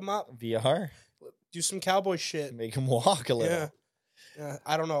 Lock them up. VR. Do some cowboy shit. Make them walk a little. Yeah. Yeah.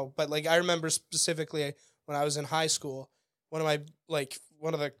 I don't know. But like, I remember specifically when I was in high school, one of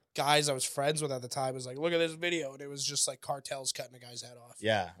the guys I was friends with at the time was like, look at this video. And it was just like cartels cutting a guy's head off.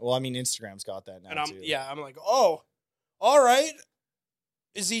 Yeah. Well, I mean, Instagram's got that now And too. I'm like, oh, all right.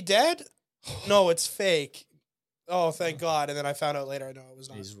 Is he dead? No, it's fake. Oh, thank God. And then I found out later, no, it was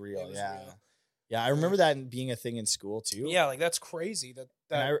not. He's real. It was Yeah. real. Yeah. I remember that being a thing in school too. Yeah, like that's crazy that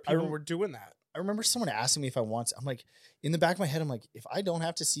And I people were doing that. I remember someone asking me if I want. I'm like, in the back of my head, I'm like, if I don't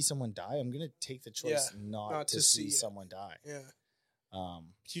have to see someone die, I'm gonna take the choice not to see it. someone die. Yeah.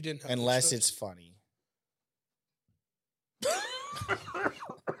 You didn't have the Unless choice. it's funny.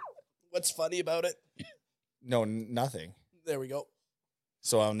 What's funny about it? No, nothing. There we go.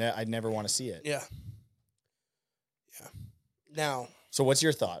 So I'd never want to see it. Yeah. Yeah. Now, So what's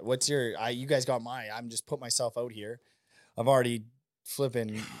your thought? What's your? You guys got my. I'm just put myself out here. I've already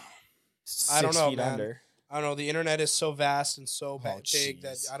flipping. I don't 6 know, feet man. under. I don't know. The internet is so vast and so Oh, big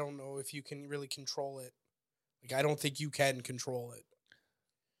that jeez. I don't know if you can really control it. Like, I don't think you can control it.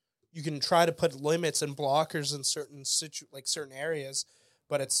 You can try to put limits and blockers in certain certain areas,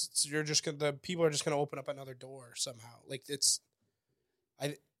 but the people are just gonna open up another door somehow. Like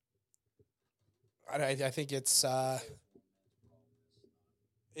I think it's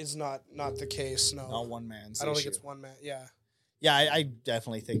is not the case. No, Not one man's. I don't think issue. it's one man. Yeah. Yeah, I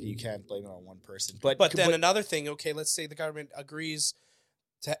definitely think you can't blame it on one person. But Then another thing, okay, let's say the government agrees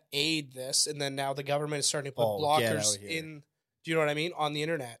to aid this, and then now the government is starting to put Oh, get blockers out here. in. Do you know what I mean? On the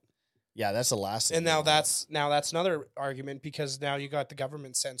internet, yeah, that's the last thing. and now you want. that's another argument because now you got the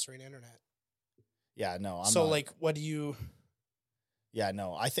government censoring internet. Yeah, no. So like, what do you? Yeah,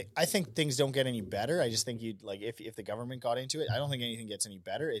 no. I think things don't get any better. I just think you'd like if the government got into it. I don't think anything gets any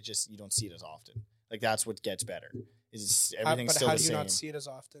better. It just you don't see it as often. Like that's what gets better. Is everything's But still how the do you same. not see it as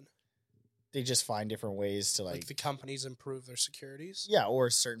often? They just find different ways to Like the companies improve their securities. yeah, or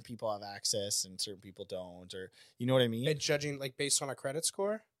certain people have access and certain people don't, or you know what I mean? And judging like based on a credit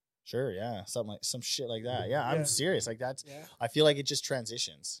score. Sure, yeah, some shit like that. Yeah, Yeah. I'm serious. Like that's. Yeah. I feel like it just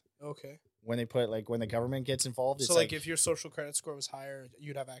transitions Okay. when they put when the government gets involved. It's So like, if your social credit score was higher,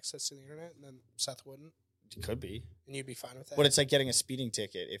 you'd have access to the internet, and then Seth wouldn't, it could be, and you'd be fine with that. but it's like getting a speeding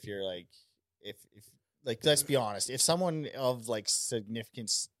ticket. If you're like, if like let's be honest, if someone of like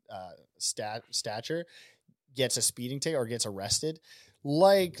significant stature gets a speeding ticket or gets arrested,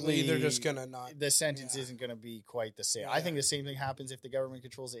 likely they're just gonna not. the sentence yeah. isn't going to be quite the same. Yeah. I think the same thing happens if the government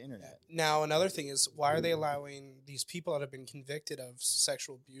controls the internet. Now, another thing is, why are they allowing these people that have been convicted of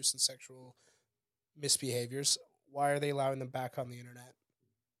sexual abuse and sexual misbehaviors? Why are they allowing them back on the internet?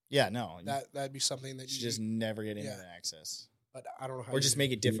 Yeah, no. That'd be something that you should just never get internet access. But I don't know how. Or just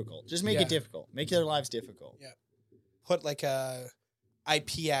make it difficult. Just make it difficult. Make their lives difficult. Yeah. Put like a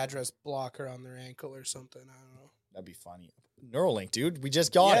IP address blocker on their ankle or something. I don't know. That'd be funny. Neuralink, dude. We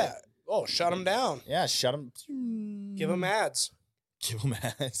just got it. Oh, shut them down. Yeah, shut them. Give them ads. Give them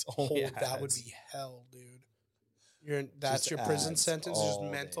ads. Only ads. That would be hell, dude. That's Just your prison ads sentence. all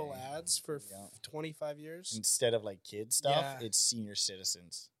Just mental day. ads for 25 years. Instead of like kid stuff, Yeah. it's senior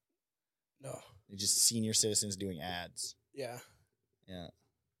citizens. No. It's just senior citizens doing ads. Yeah. Yeah.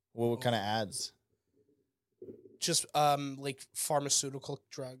 What kind of ads? Just like pharmaceutical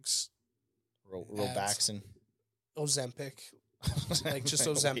drugs, Robaxin. Ozempic, like just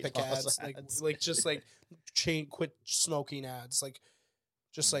Ozempic ads, like just like quit smoking ads, like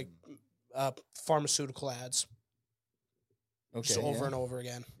just like pharmaceutical ads. Okay. Just over and over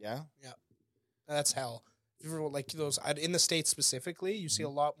again. Yeah. Yeah. That's hell. Like those in the States specifically, you see a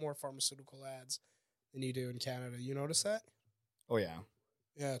lot more pharmaceutical ads than you do in Canada. You notice that? Oh yeah.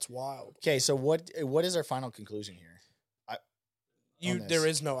 Yeah, it's wild. Okay, so what is our final conclusion here? There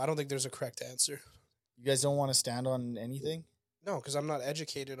is no. I don't think there's a correct answer. You guys don't want to stand on anything? No, because I'm not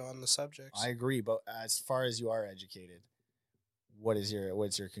educated on the subjects. I agree, but as far as you are educated, what's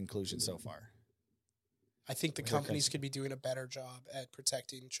your conclusion so far? I think the companies could be doing a better job at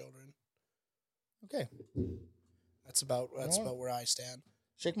protecting children. Okay. That's about where I stand.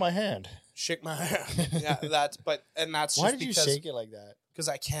 Shake my hand. Shake my hand. Yeah, that's why did you shake it like that? Because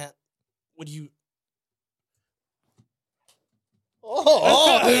I can't. Would you?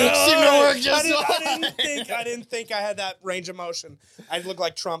 It seemed to work just I didn't think I had that range of motion. I look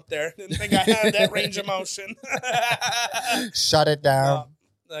like Trump there. Didn't think I had that range of motion. Shut it down.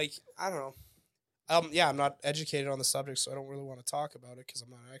 I don't know. Yeah, I'm not educated on the subject, so I don't really want to talk about it because I'm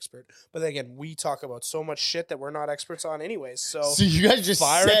not an expert. But then again, we talk about so much shit that we're not experts on anyways. So you guys just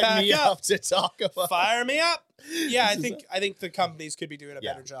set me up to talk about. Fire me up. Yeah, I think the companies could be doing a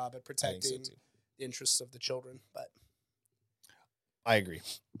better job at protecting the interests of the children. But I agree.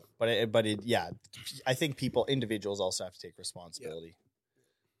 But I think individuals also have to take responsibility.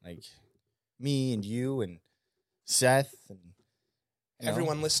 Yeah. Like me and you and Seth and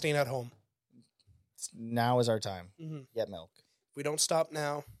everyone listening at home. Now is our time. Mm-hmm. Get milk. If we don't stop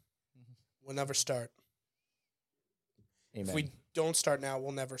now, we'll never start. Amen. If we don't start now,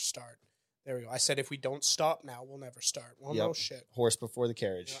 we'll never start. There we go. I said if we don't stop now, we'll never start. Well, no shit. Horse before the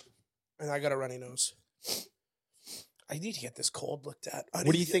carriage. Yep. And I got a runny nose. I need to get this cold looked at.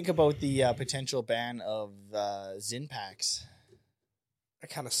 What do you think about the potential ban of Zyn packs?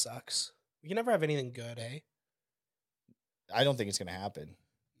 That kind of sucks. We can never have anything good, eh? I don't think it's going to happen.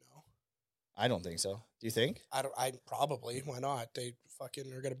 I don't think so. Do you think? I probably. Why not? They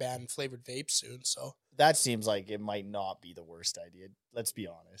fucking are gonna ban flavored vapes soon. So that seems like it might not be the worst idea. Let's be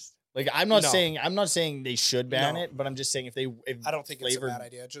honest. Like I'm not saying they should ban it, but I'm just saying if I don't think it's a bad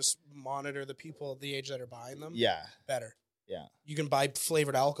idea. Just monitor the people the age that are buying them. Yeah. Better. Yeah. You can buy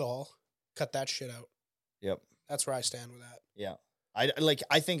flavored alcohol. Cut that shit out. Yep. That's where I stand with that. Yeah. I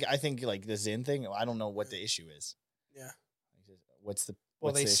think like the Zyn thing. I don't know what the issue is. Yeah. What's the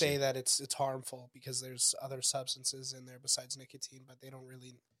Well, they say that it's harmful because there's other substances in there besides nicotine, but they don't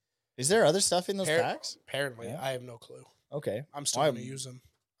really. Is there other stuff in those packs? Apparently, yeah. I have no clue. Okay, I'm still going to use them.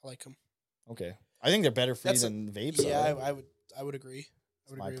 I like them. Okay, I think they're better for you than vapes. Yeah, I would agree.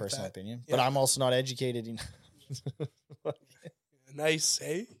 My personal opinion, yeah. But I'm also not educated enough. Nice,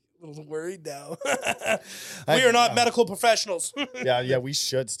 hey? A little worried now. We are not medical professionals. yeah, we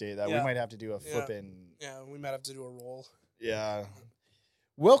should state that. Yeah. We might have to do a flipping. Yeah, we might have to do a roll. Yeah.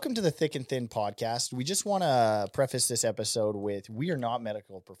 Welcome to the Thick and Thin podcast. We just want to preface this episode with we are not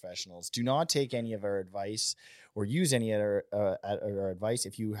medical professionals. Do not take any of our advice or use any of our advice.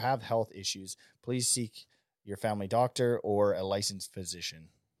 If you have health issues, please seek your family doctor or a licensed physician.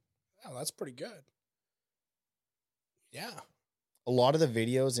 Oh, that's pretty good. Yeah. A lot of the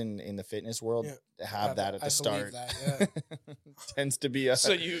videos in the fitness world have that at the start. That, yeah. Tends to be a...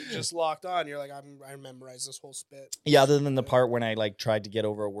 So you just locked on. You're like, I memorized this whole spit. Yeah, other than the part when I like tried to get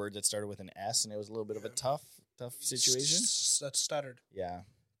over a word that started with an S and it was a little bit of a tough situation. That stuttered. Yeah.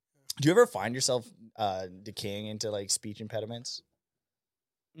 Do you ever find yourself decaying into like speech impediments?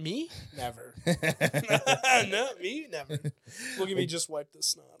 Me? Never. No, me? Never. Look at me just wipe the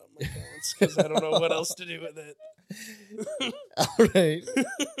snot on my pants because I don't know what else to do with it. All right.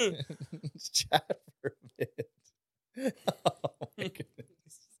 Let's chat for a bit. Oh my goodness.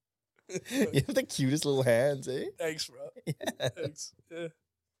 You have the cutest little hands, eh? Thanks, bro. Yeah. Thanks. Yeah.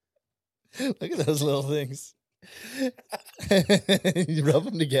 Look at those little things. You rub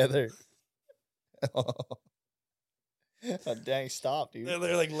them together. Oh, dang, stop, dude.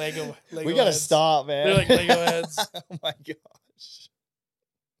 They're like Lego We gotta heads. stop, man. They're like Lego heads. Oh my gosh.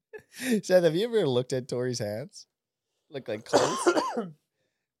 Seth, have you ever looked at Tori's hands? Look like close.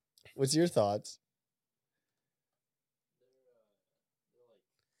 What's your thoughts?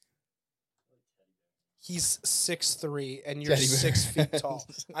 He's 6'3", and you're Teddy bear 6 feet hands. tall.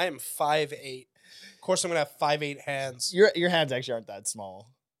 I am 5'8". Of course, I'm gonna have 5'8" hands. Your hands actually aren't that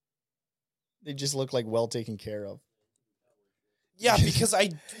small. They just look like well taken care of. Yeah, because I.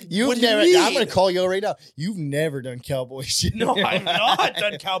 You've what do you never. mean? I'm gonna call you right now. You've never done cowboy shit. No, I've not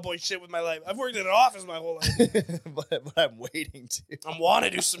done cowboy shit with my life. I've worked in an office my whole life. but I'm waiting to. I want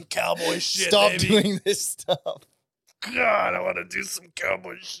to do some cowboy shit. Stop baby. doing this stuff. God, I want to do some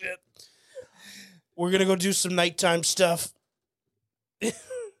cowboy shit. We're gonna go do some nighttime stuff.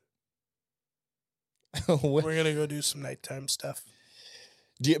 What- We're gonna go do some nighttime stuff.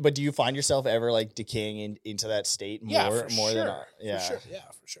 do you find yourself ever like decaying into that state more, Yeah, for more sure. than yeah? For sure. Yeah,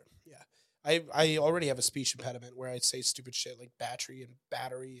 for sure. Yeah. I already have a speech impediment where I say stupid shit like battery and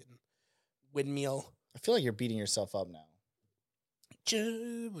windmill. I feel like you're beating yourself up now.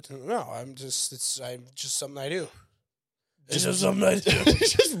 No, I'm just something I do. It's Just- just something I do.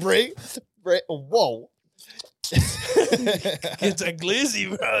 Just break. Whoa. It's a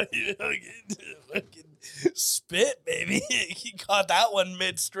glizzy, bro. You fucking spit, baby. He caught that one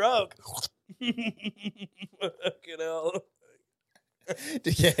mid-stroke. Fucking hell.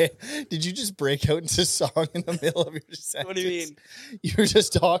 Did you just break out into song in the middle of your sentence? What do you mean? You were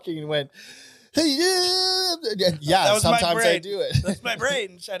just talking and went, "Hey, yeah." That was my Sometimes I brain. do it. That's my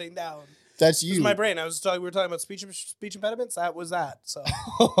brain shutting down. That's This is you. my brain. We were talking about speech impediments. That was that. So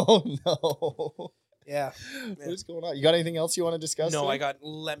Oh no. yeah. What's going on? You got anything else you want to discuss? No, today? I got.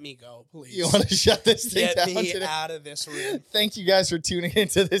 Let me go, please. You want to shut this thing Get down me today? out of this room. Thank you guys for tuning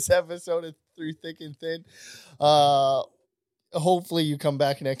into this episode of Through Thick and Thin. Hopefully you come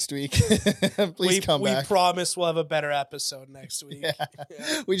back next week. Please come back. We promise we'll have a better episode next week. Yeah.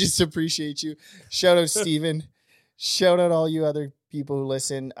 Yeah. We just appreciate you. Shout out Steven. Shout out all you other people who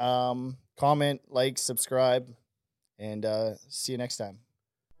listen. Comment, like, subscribe, and see you next time.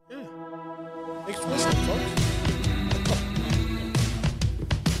 Thanks for listening, folks.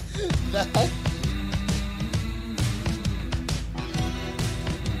 That